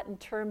of that in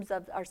terms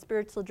of our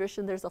spiritual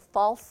tradition. There's a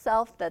false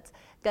self that's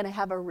going to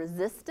have a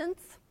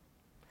resistance.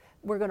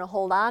 We're going to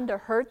hold on to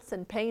hurts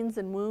and pains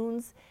and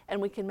wounds,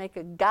 and we can make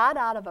a God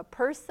out of a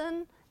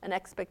person, an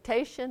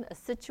expectation, a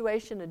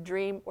situation, a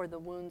dream, or the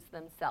wounds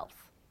themselves.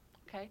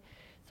 Okay?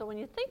 So when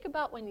you think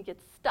about when you get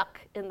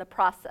stuck in the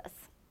process,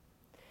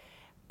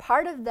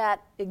 part of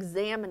that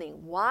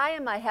examining, why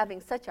am I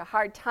having such a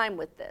hard time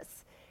with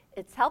this?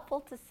 It's helpful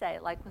to say,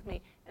 like with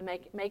me, and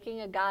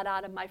making a God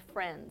out of my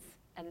friends,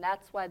 and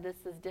that's why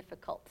this is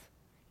difficult.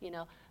 You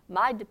know,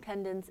 my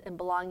dependence and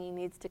belonging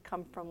needs to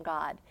come from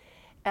God.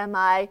 Am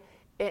I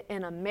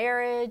in a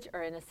marriage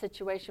or in a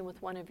situation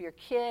with one of your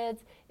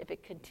kids? If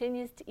it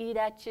continues to eat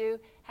at you,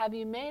 have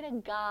you made a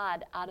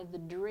God out of the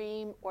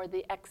dream or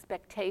the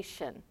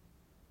expectation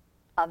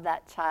of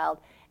that child?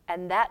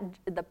 And that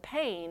the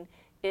pain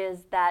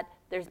is that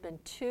there's been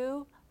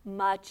too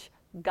much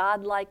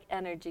godlike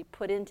energy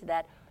put into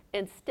that.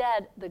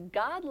 Instead, the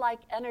godlike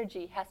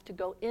energy has to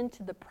go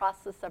into the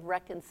process of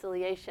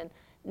reconciliation,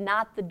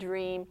 not the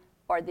dream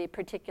or the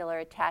particular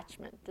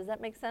attachment. Does that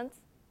make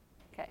sense?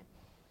 Okay.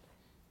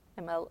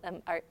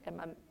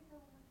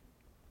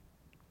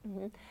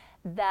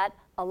 That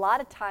a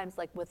lot of times,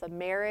 like with a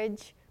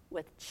marriage,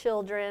 with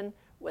children,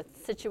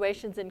 with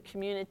situations in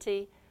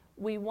community,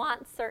 we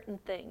want certain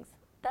things.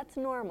 That's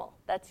normal.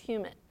 That's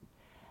human.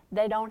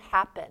 They don't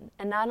happen.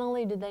 And not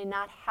only do they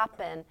not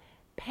happen,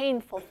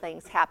 painful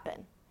things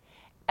happen.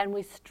 And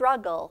we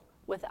struggle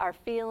with our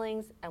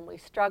feelings, and we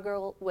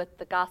struggle with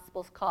the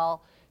gospel's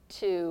call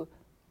to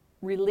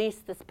release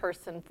this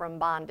person from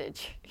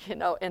bondage, you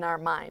know, in our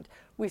mind.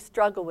 We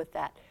struggle with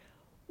that.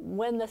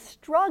 When the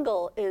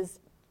struggle is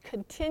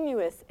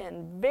continuous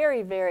and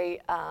very, very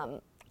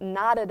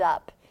knotted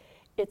up,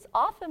 it's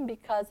often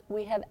because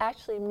we have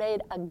actually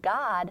made a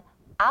God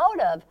out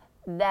of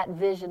that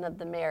vision of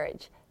the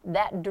marriage,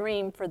 that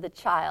dream for the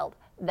child,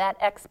 that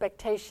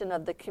expectation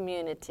of the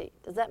community.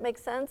 Does that make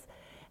sense?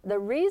 The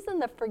reason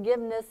the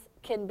forgiveness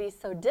can be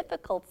so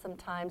difficult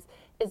sometimes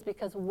is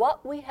because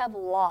what we have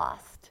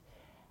lost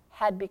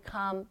had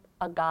become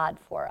a God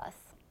for us.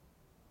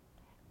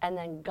 And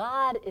then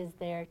God is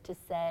there to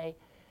say,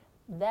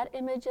 that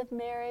image of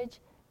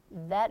marriage,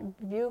 that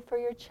view for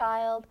your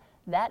child,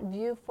 that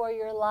view for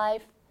your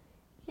life,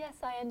 yes,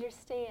 I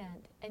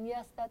understand. And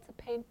yes, that's a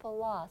painful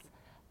loss.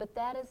 But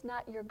that is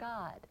not your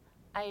God.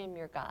 I am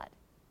your God.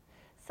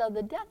 So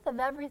the death of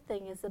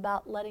everything is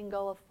about letting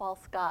go of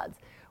false gods,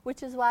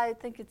 which is why I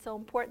think it's so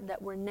important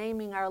that we're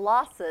naming our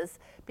losses,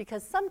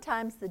 because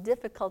sometimes the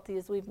difficulty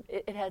is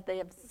they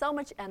have so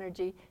much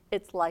energy,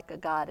 it's like a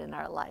God in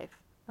our life,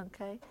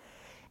 okay?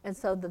 And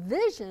so the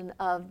vision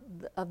of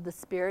the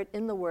Spirit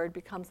in the Word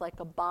becomes like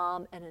a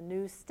bomb and a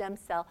new stem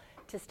cell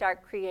to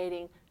start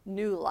creating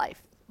new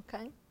life,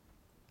 okay?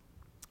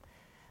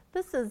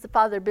 This is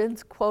Father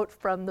Bin's quote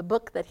from the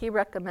book that he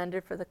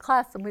recommended for the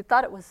class, and we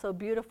thought it was so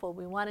beautiful,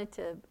 we wanted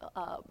to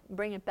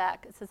bring it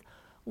back. It says,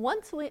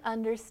 once we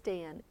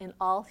understand in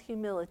all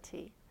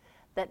humility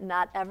that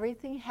not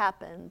everything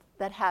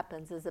that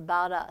happens is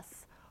about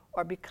us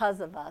or because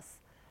of us,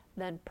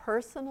 then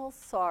personal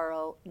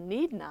sorrow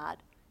need not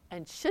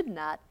and should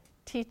not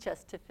teach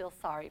us to feel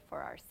sorry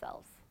for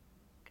ourselves.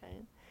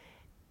 Okay?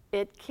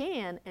 It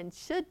can and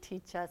should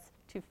teach us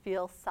to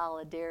feel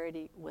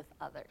solidarity with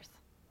others.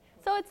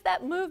 So it's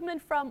that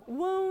movement from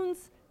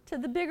wounds to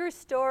the bigger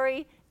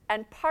story,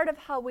 and part of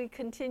how we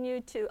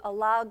continue to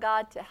allow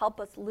God to help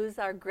us lose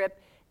our grip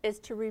is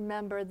to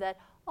remember that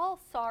all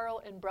sorrow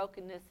and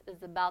brokenness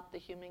is about the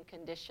human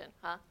condition,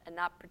 and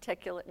not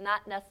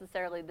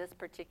necessarily this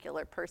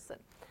particular person.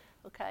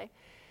 Okay?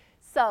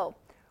 So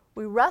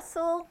we're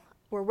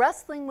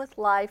wrestling with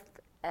life,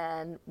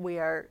 and we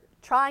are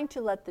trying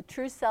to let the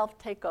true self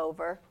take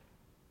over,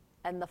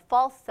 and the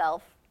false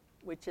self,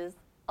 which is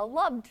a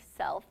loved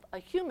self, a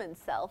human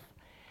self.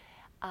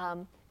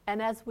 And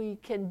as we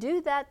can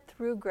do that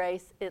through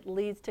grace, it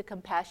leads to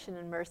compassion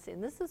and mercy.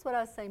 And this is what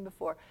I was saying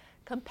before.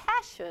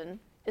 Compassion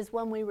is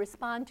when we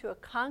respond to a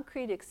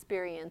concrete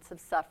experience of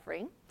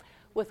suffering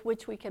with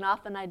which we can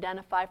often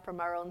identify from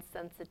our own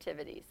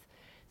sensitivities.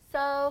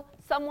 So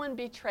someone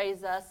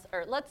betrays us,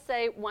 or let's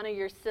say one of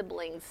your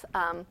siblings.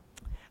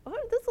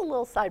 This is a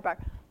little sidebar.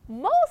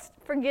 Most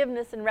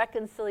forgiveness and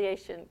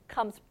reconciliation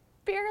comes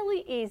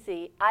fairly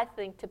easy, I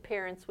think, to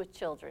parents with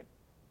children.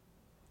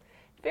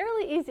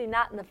 Fairly easy,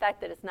 not in the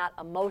fact that it's not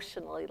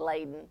emotionally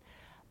laden,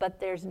 but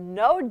there's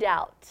no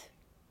doubt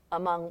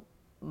among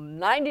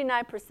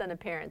 99% of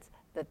parents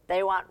that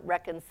they want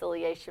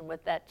reconciliation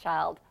with that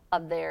child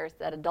of theirs,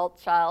 that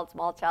adult child,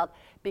 small child,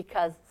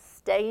 because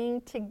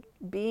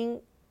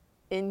being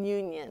in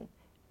union,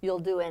 you'll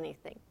do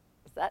anything.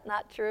 Is that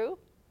not true?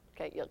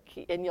 Okay,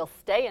 you'll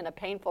stay in a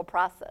painful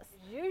process.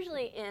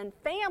 Usually in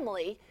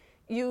family,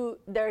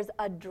 there's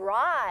a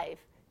drive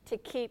to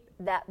keep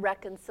that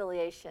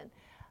reconciliation.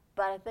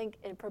 But I think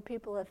for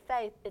people of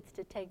faith, it's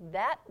to take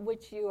that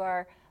which you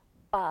are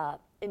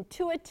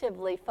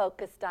intuitively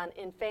focused on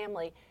in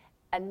family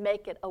and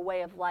make it a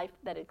way of life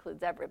that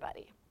includes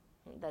everybody.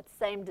 That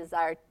same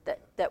desire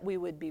that we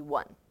would be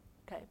one.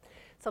 Okay.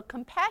 So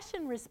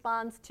compassion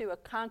responds to a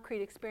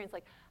concrete experience,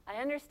 like, I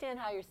understand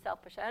how you're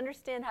selfish. I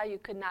understand how you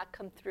could not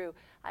come through.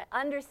 I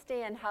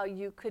understand how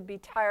you could be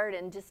tired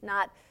and just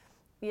not,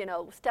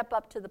 step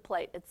up to the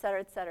plate, et cetera,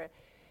 et cetera.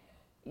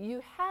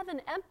 You have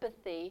an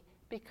empathy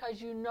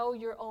because you know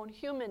your own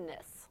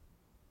humanness.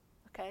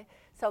 Okay?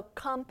 So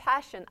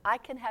compassion, I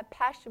can have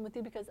passion with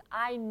you because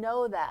I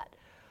know that.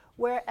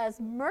 Whereas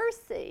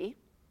mercy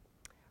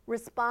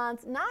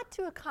responds not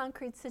to a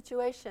concrete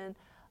situation,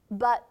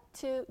 but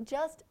to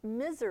just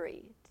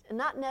misery.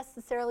 Not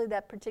necessarily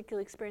that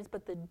particular experience,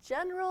 but the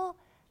general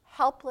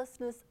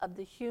helplessness of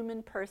the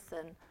human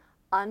person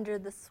under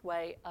the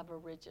sway of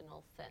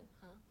original sin.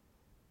 Huh?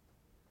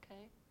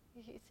 Okay?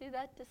 You see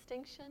that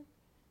distinction?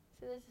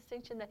 See the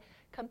distinction that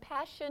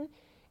compassion,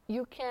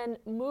 you can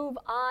move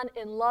on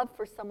in love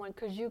for someone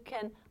because you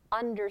can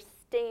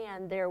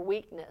understand their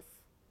weakness.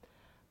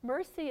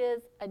 Mercy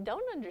is, I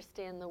don't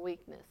understand the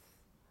weakness.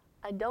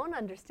 I don't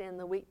understand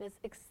the weakness,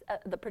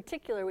 the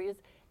particular weakness.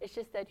 It's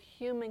just that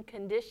human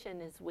condition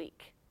is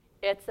weak.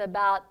 It's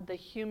about the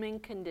human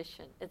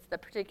condition. It's the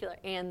particular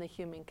and the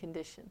human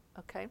condition,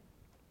 okay?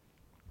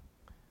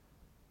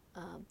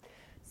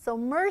 So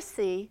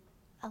mercy,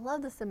 I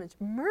love this image.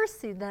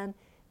 Mercy then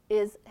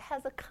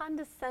has a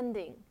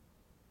condescending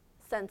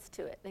sense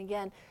to it. And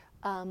again,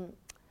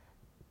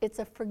 it's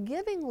a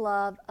forgiving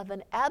love of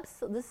an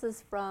absolute, this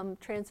is from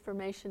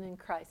Transformation in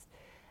Christ.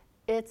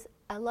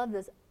 I love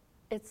this.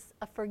 It's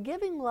a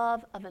forgiving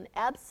love of an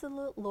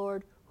absolute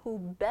Lord who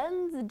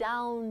bends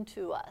down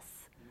to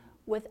us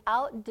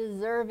without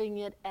deserving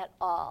it at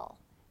all.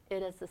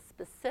 It is a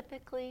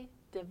specifically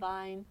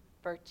divine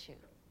virtue,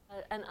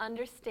 an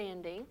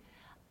understanding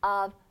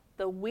of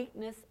the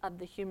weakness of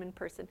the human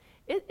person.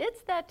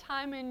 It's that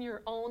time in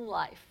your own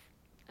life,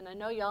 and I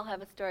know y'all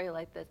have a story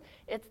like this.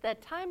 It's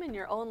that time in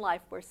your own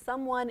life where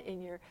someone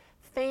in your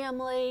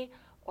family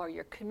or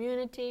your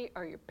community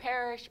or your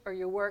parish or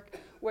your work,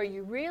 where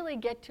you really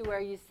get to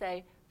where you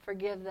say,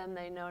 forgive them,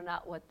 they know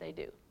not what they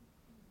do.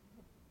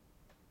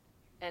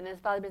 And as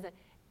Father Ben said,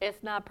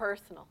 it's not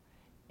personal.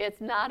 It's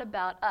not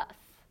about us.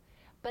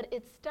 But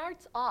it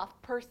starts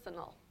off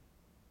personal.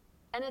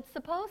 And it's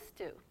supposed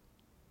to.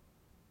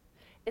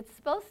 It's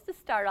supposed to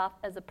start off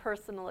as a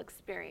personal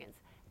experience.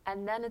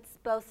 And then it's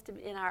supposed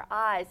to, in our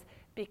eyes,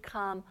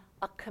 become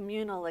a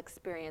communal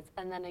experience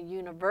and then a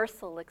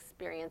universal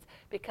experience,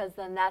 because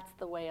then that's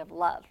the way of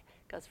love.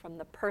 It goes from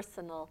the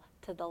personal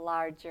to the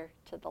larger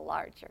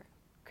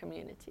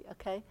community,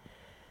 okay?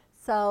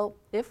 So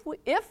if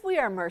we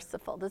are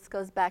merciful, this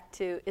goes back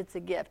to it's a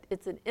gift.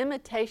 It's an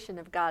imitation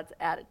of God's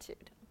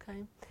attitude,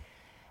 okay?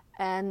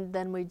 And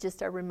then we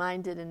just are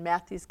reminded in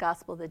Matthew's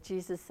gospel that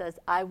Jesus says,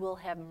 I will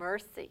have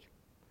mercy.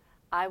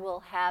 I will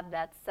have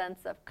that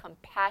sense of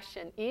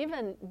compassion,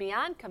 even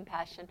beyond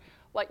compassion,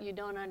 what you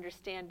don't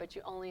understand, but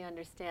you only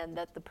understand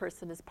that the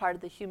person is part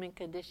of the human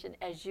condition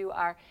as you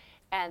are,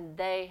 and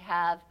they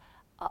have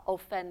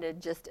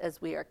offended just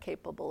as we are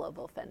capable of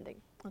offending,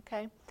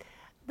 okay?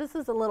 This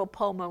is a little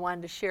poem I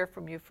wanted to share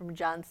from you from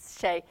John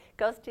Shea. It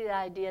goes to the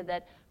idea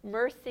that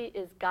mercy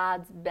is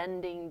God's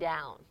bending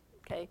down,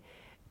 okay?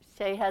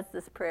 Shea has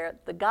this prayer,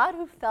 the God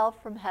who fell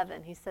from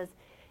heaven, he says,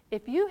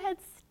 if you had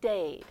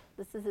stayed,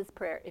 this is his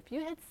prayer, if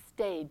you had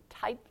stayed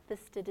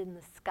tight-fisted in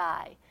the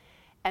sky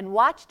and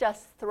watched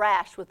us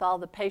thrash with all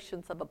the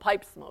patience of a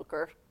pipe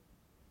smoker,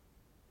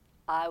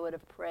 I would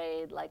have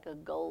prayed like a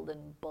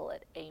golden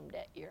bullet aimed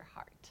at your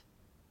heart.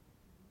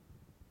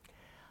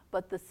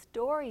 But the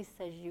story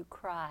says you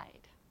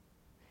cried,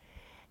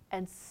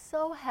 and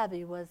so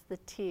heavy was the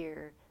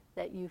tear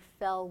that you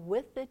fell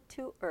with it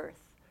to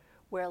earth,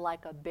 where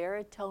like a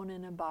baritone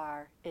in a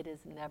bar, it is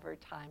never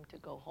time to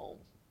go home.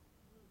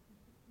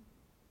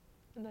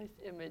 A nice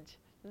image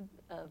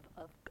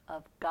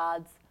of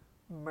God's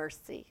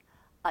mercy.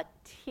 A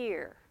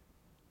tear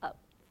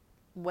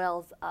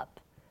wells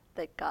up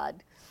that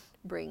God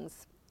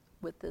brings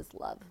with his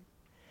love.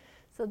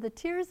 So the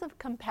tears of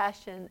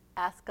compassion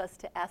ask us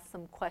to ask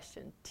some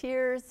questions.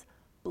 Tears,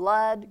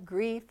 blood,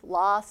 grief,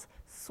 loss,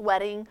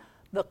 sweating,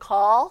 the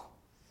call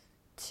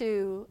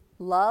to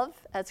love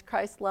as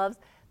Christ loves.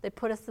 They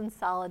put us in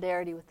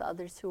solidarity with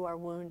others who are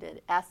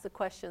wounded. Ask the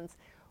questions.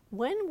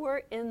 When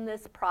we're in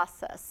this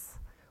process,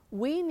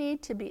 we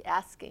need to be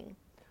asking,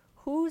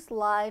 whose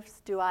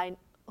lives do I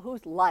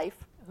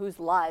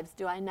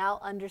now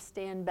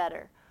understand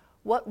better?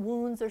 What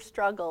wounds or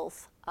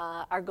struggles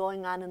are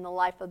going on in the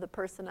life of the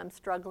person I'm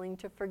struggling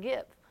to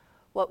forgive?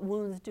 What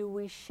wounds do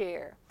we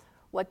share?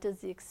 What does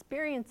the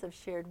experience of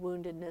shared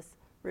woundedness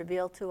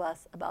reveal to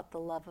us about the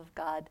love of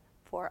God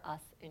for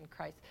us in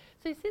Christ?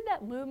 So you see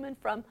that movement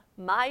from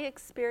my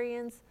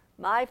experience,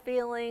 my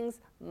feelings,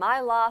 my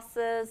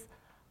losses.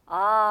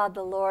 The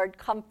Lord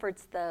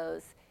comforts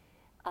those.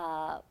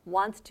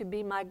 Wants to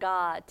be my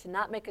God, to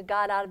not make a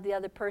God out of the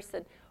other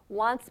person,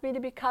 wants me to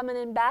become an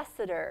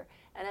ambassador.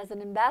 And as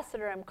an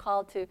ambassador, I'm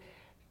called to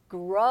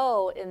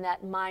grow in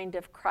that mind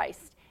of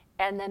Christ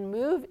and then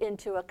move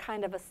into a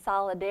kind of a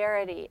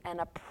solidarity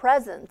and a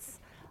presence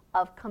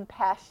of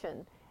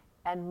compassion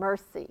and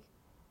mercy.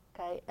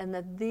 Okay, and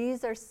that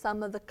these are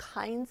some of the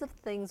kinds of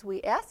things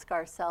we ask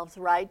ourselves,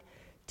 right,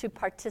 to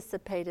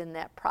participate in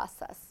that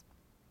process.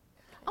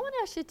 I want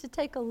to ask you to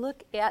take a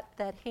look at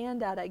that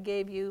handout I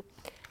gave you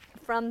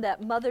from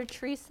that Mother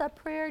Teresa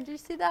prayer. Do you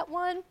see that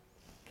one?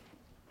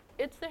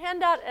 It's the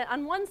handout.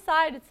 On one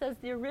side, it says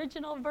the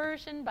original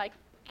version by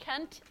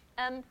Kent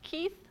M.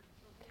 Keith.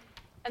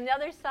 And the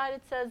other side,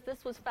 it says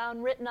this was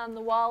found written on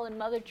the wall in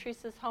Mother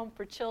Teresa's home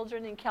for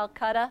children in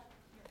Calcutta.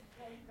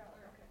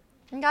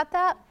 You got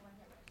that?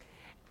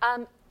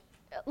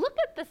 Look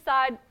at the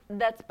side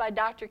that's by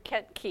Dr.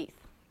 Kent Keith.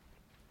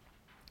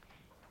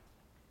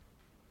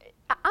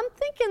 I'm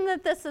thinking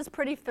that this is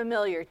pretty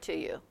familiar to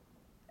you.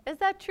 Is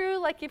that true?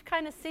 Like you've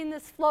kind of seen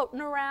this floating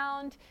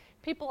around.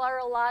 People are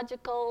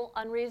illogical,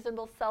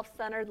 unreasonable,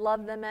 self-centered,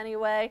 love them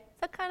anyway.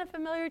 Is that kind of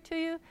familiar to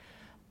you?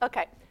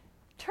 Okay.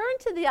 Turn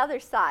to the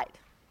other side.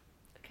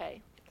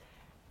 Okay.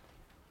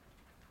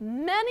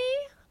 Many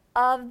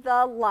of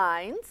the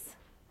lines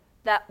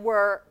that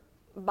were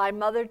by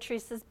Mother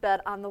Teresa's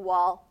bed on the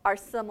wall are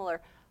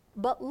similar.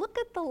 But look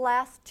at the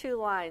last two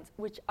lines,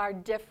 which are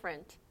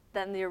different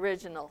than the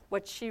original,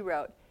 what she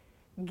wrote.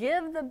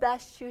 Give the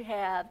best you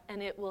have,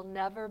 and it will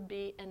never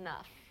be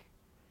enough.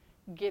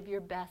 Give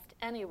your best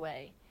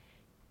anyway.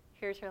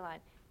 Here's her line.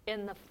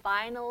 In the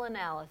final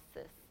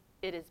analysis,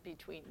 it is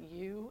between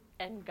you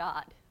and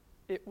God.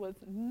 It was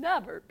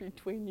never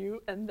between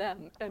you and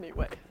them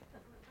anyway.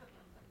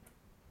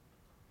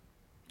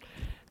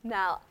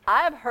 Now,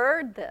 I've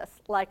heard this,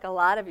 like a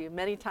lot of you,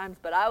 many times,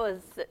 but I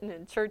was sitting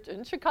in church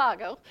in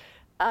Chicago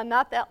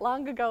not that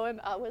long ago,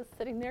 and I was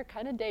sitting there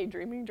kind of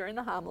daydreaming during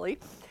the homily.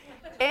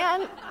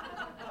 And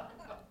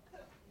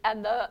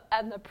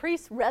the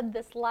priest read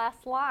this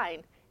last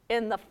line.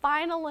 In the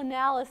final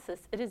analysis,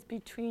 it is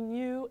between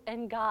you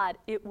and God.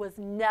 It was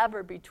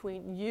never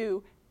between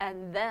you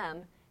and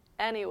them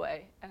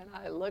anyway. And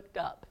I looked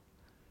up,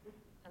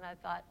 and I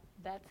thought,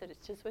 that's it.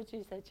 It's just what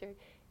you said, Sherry.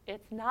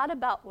 It's not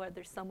about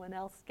whether someone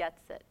else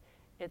gets it.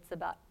 It's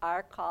about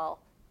our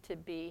call to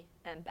be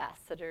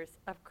ambassadors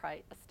of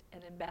Christ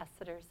and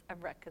ambassadors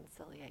of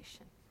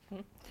reconciliation.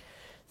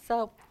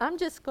 So I'm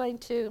just going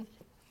to,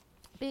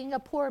 being a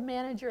poor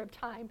manager of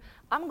time,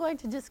 I'm going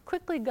to just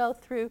quickly go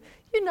through,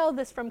 you know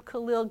this from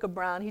Khalil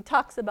Gibran. He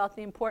talks about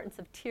the importance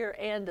of tear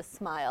and a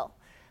smile,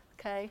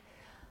 okay?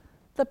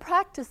 The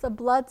practice of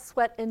blood,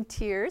 sweat, and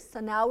tears. So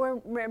now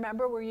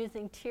remember we're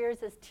using tears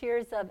as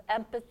tears of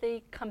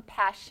empathy,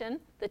 compassion,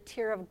 the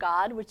tear of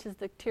God, which is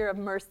the tear of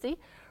mercy.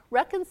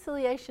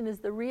 Reconciliation is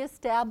the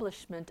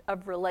reestablishment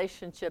of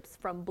relationships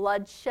from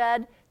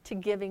bloodshed to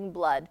giving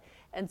blood.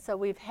 And so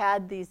we've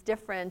had these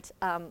different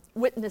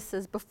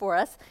witnesses before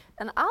us.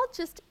 And I'll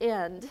just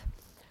end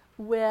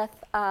with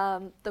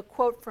the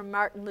quote from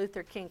Martin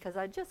Luther King, because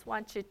I just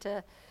want you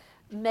to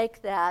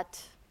make that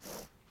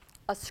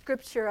a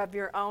scripture of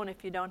your own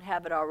if you don't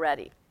have it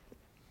already.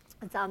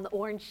 It's on the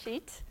orange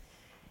sheet.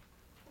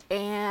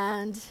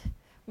 And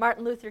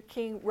Martin Luther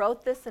King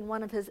wrote this in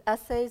one of his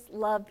essays,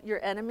 Love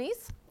Your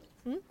Enemies.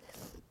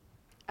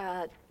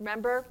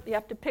 Remember, you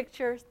have to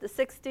picture the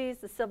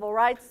 60s, the civil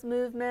rights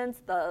movements,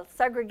 the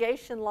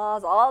segregation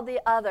laws, all the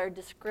other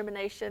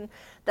discrimination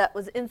that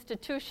was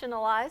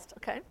institutionalized,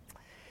 okay?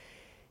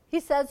 He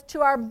says,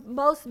 to our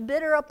most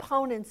bitter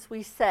opponents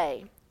we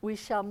say, we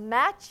shall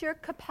match your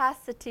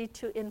capacity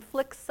to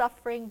inflict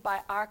suffering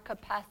by our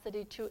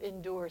capacity to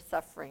endure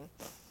suffering.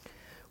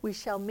 We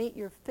shall meet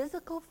your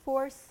physical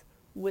force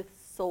with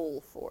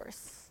soul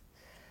force.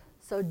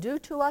 So do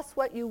to us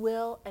what you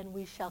will, and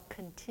we shall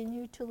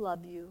continue to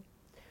love you.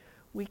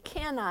 We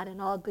cannot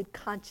in all good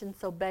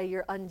conscience obey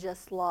your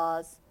unjust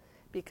laws,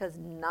 because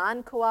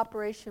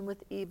non-cooperation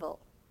with evil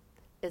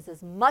is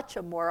as much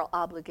a moral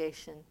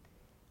obligation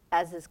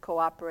as is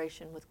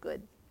cooperation with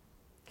good.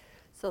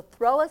 So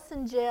throw us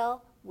in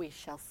jail, we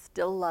shall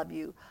still love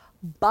you.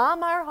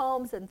 Bomb our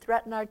homes and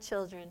threaten our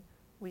children,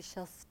 we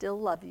shall still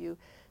love you.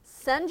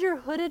 Send your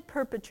hooded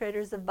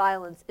perpetrators of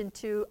violence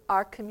into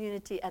our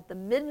community at the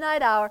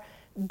midnight hour,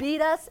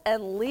 beat us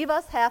and leave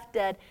us half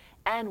dead,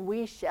 and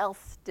we shall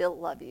still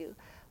love you.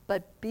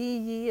 But be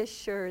ye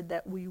assured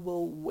that we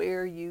will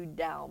wear you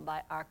down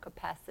by our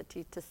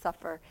capacity to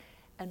suffer.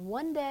 And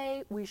one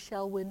day we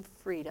shall win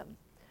freedom,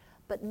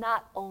 but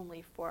not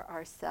only for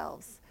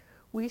ourselves.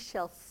 We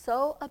shall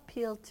so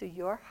appeal to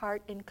your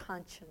heart and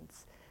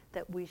conscience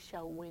that we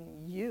shall win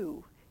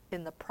you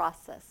in the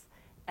process,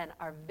 and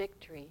our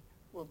victory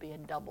will be a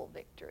double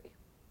victory.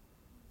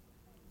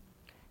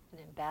 An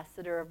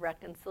ambassador of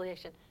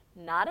reconciliation,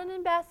 not an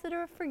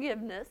ambassador of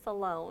forgiveness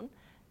alone,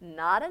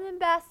 not an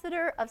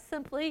ambassador of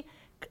simply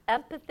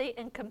empathy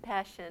and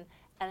compassion,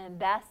 an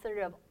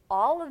ambassador of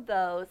all of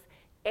those,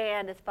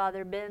 and as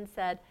Father Ben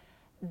said,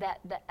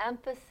 that the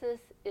emphasis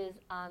is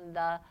on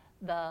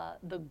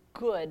the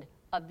good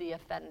of the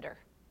offender.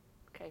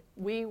 Okay,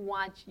 we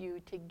want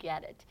you to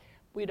get it.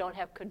 We don't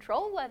have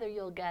control whether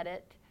you'll get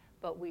it,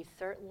 but we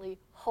certainly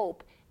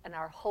hope, and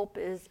our hope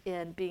is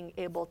in being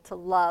able to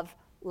love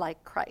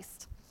like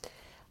Christ.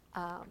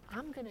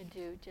 I'm going to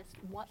do just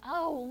one.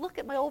 Oh, look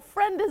at my old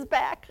friend is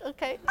back.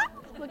 Okay.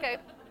 Okay.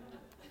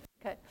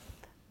 Okay.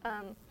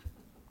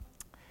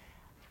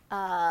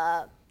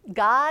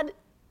 God,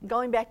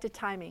 going back to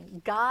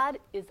timing, God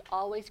is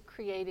always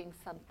creating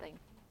something.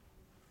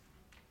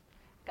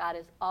 God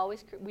is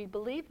always, we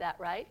believe that,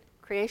 right?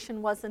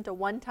 Creation wasn't a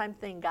one-time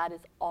thing. God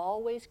is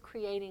always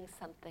creating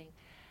something.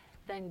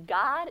 Then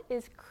God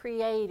is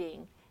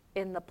creating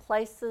in the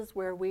places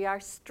where we are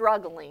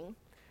struggling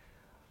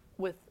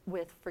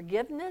with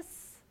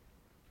forgiveness,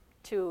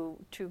 to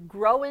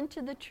grow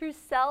into the true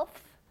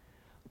self,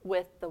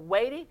 with the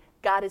waiting.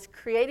 God is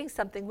creating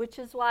something, which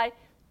is why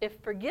if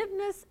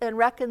forgiveness and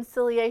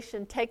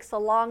reconciliation takes a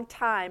long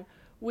time,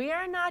 we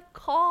are not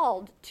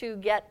called to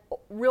get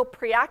real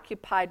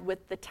preoccupied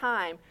with the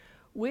time.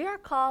 We are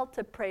called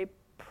to pray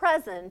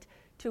present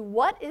to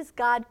what is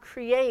God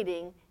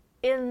creating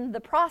in the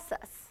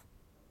process.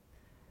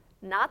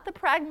 Not the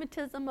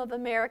pragmatism of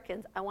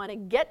Americans. I want to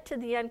get to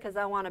the end because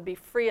I want to be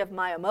free of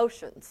my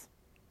emotions.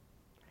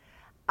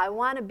 I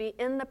want to be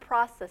in the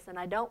process, and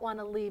I don't want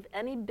to leave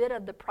any bit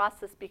of the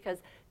process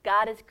because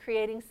God is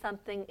creating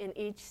something in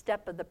each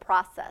step of the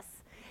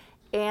process.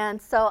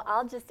 And so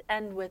I'll just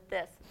end with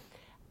this.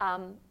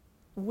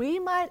 We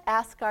might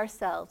ask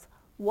ourselves,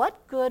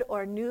 what good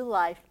or new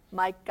life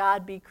might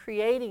God be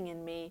creating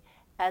in me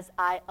as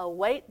I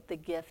await the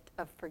gift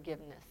of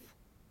forgiveness?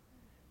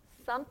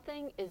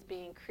 Something is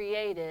being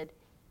created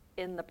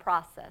in the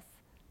process.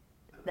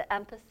 The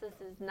emphasis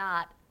is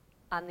not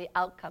on the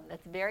outcome.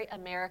 That's very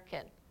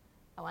American.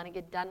 I want to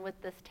get done with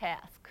this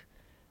task.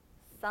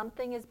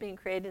 Something is being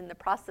created in the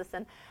process.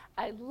 And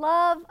I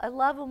love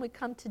when we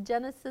come to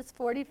Genesis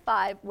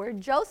 45, where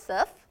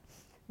Joseph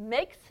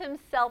makes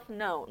himself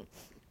known.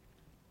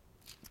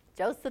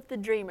 Joseph the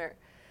dreamer.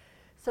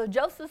 So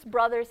Joseph's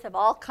brothers have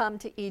all come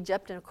to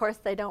Egypt, and of course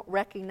they don't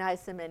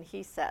recognize him, and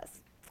he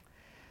says,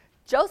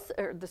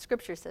 the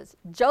scripture says,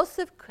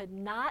 Joseph could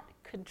not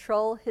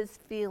control his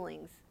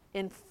feelings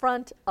in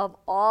front of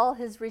all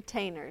his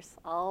retainers,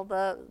 all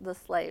the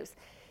slaves.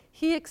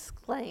 He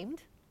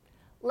exclaimed,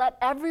 "Let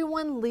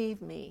everyone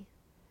leave me."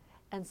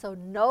 And so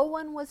no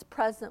one was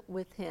present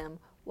with him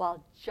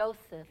while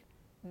Joseph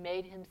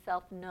made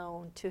himself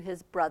known to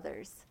his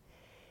brothers.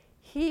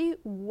 He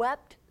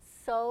wept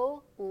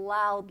so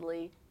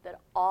loudly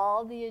that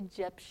all the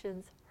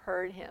Egyptians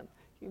heard him.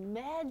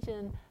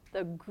 Imagine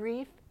the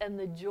grief and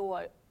the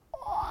joy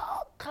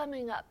all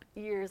coming up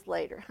years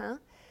later, huh?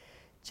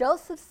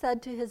 Joseph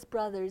said to his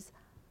brothers,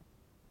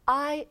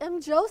 "I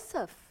am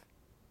Joseph.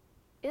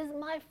 Is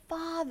my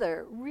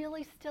father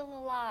really still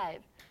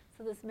alive?"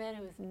 So this man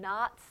who has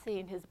not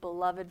seen his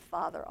beloved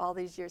father all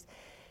these years,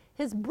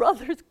 his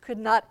brothers could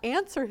not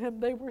answer him.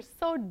 They were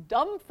so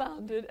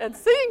dumbfounded at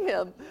seeing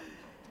him.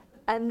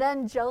 And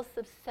then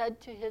Joseph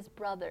said to his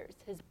brothers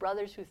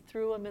who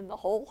threw him in the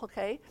hole,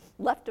 okay,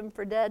 left him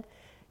for dead,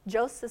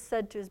 Joseph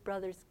said to his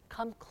brothers,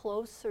 "Come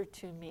closer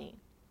to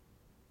me.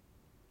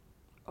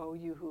 Oh,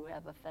 you who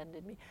have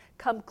offended me.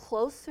 Come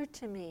closer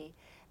to me."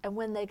 And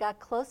when they got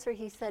closer,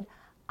 he said,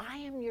 "I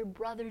am your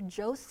brother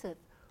Joseph,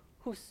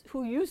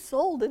 who you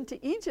sold into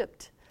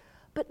Egypt.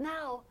 But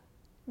now,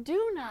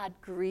 do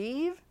not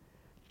grieve.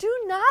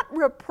 Do not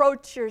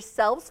reproach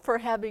yourselves for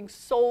having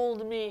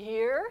sold me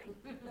here.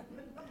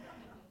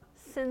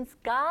 Since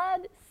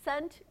God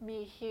sent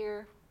me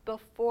here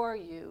before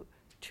you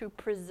to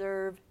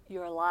preserve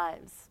your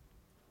lives."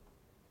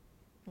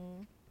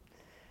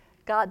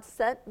 God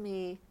sent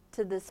me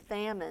to this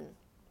famine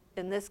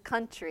in this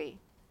country,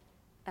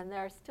 and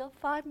there are still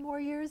 5 more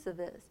years of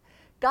this.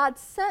 God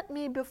sent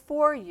me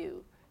before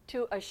you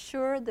to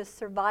assure the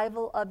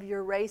survival of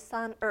your race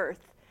on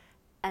earth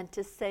and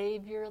to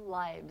save your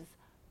lives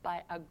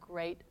by a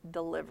great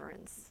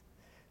deliverance.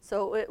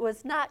 So it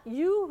was not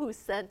you who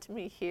sent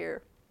me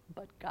here,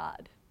 but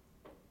God.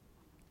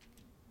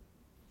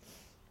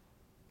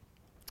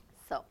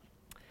 So,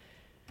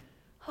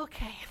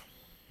 okay,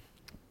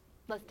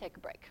 let's take a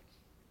break.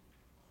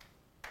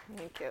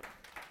 Thank you.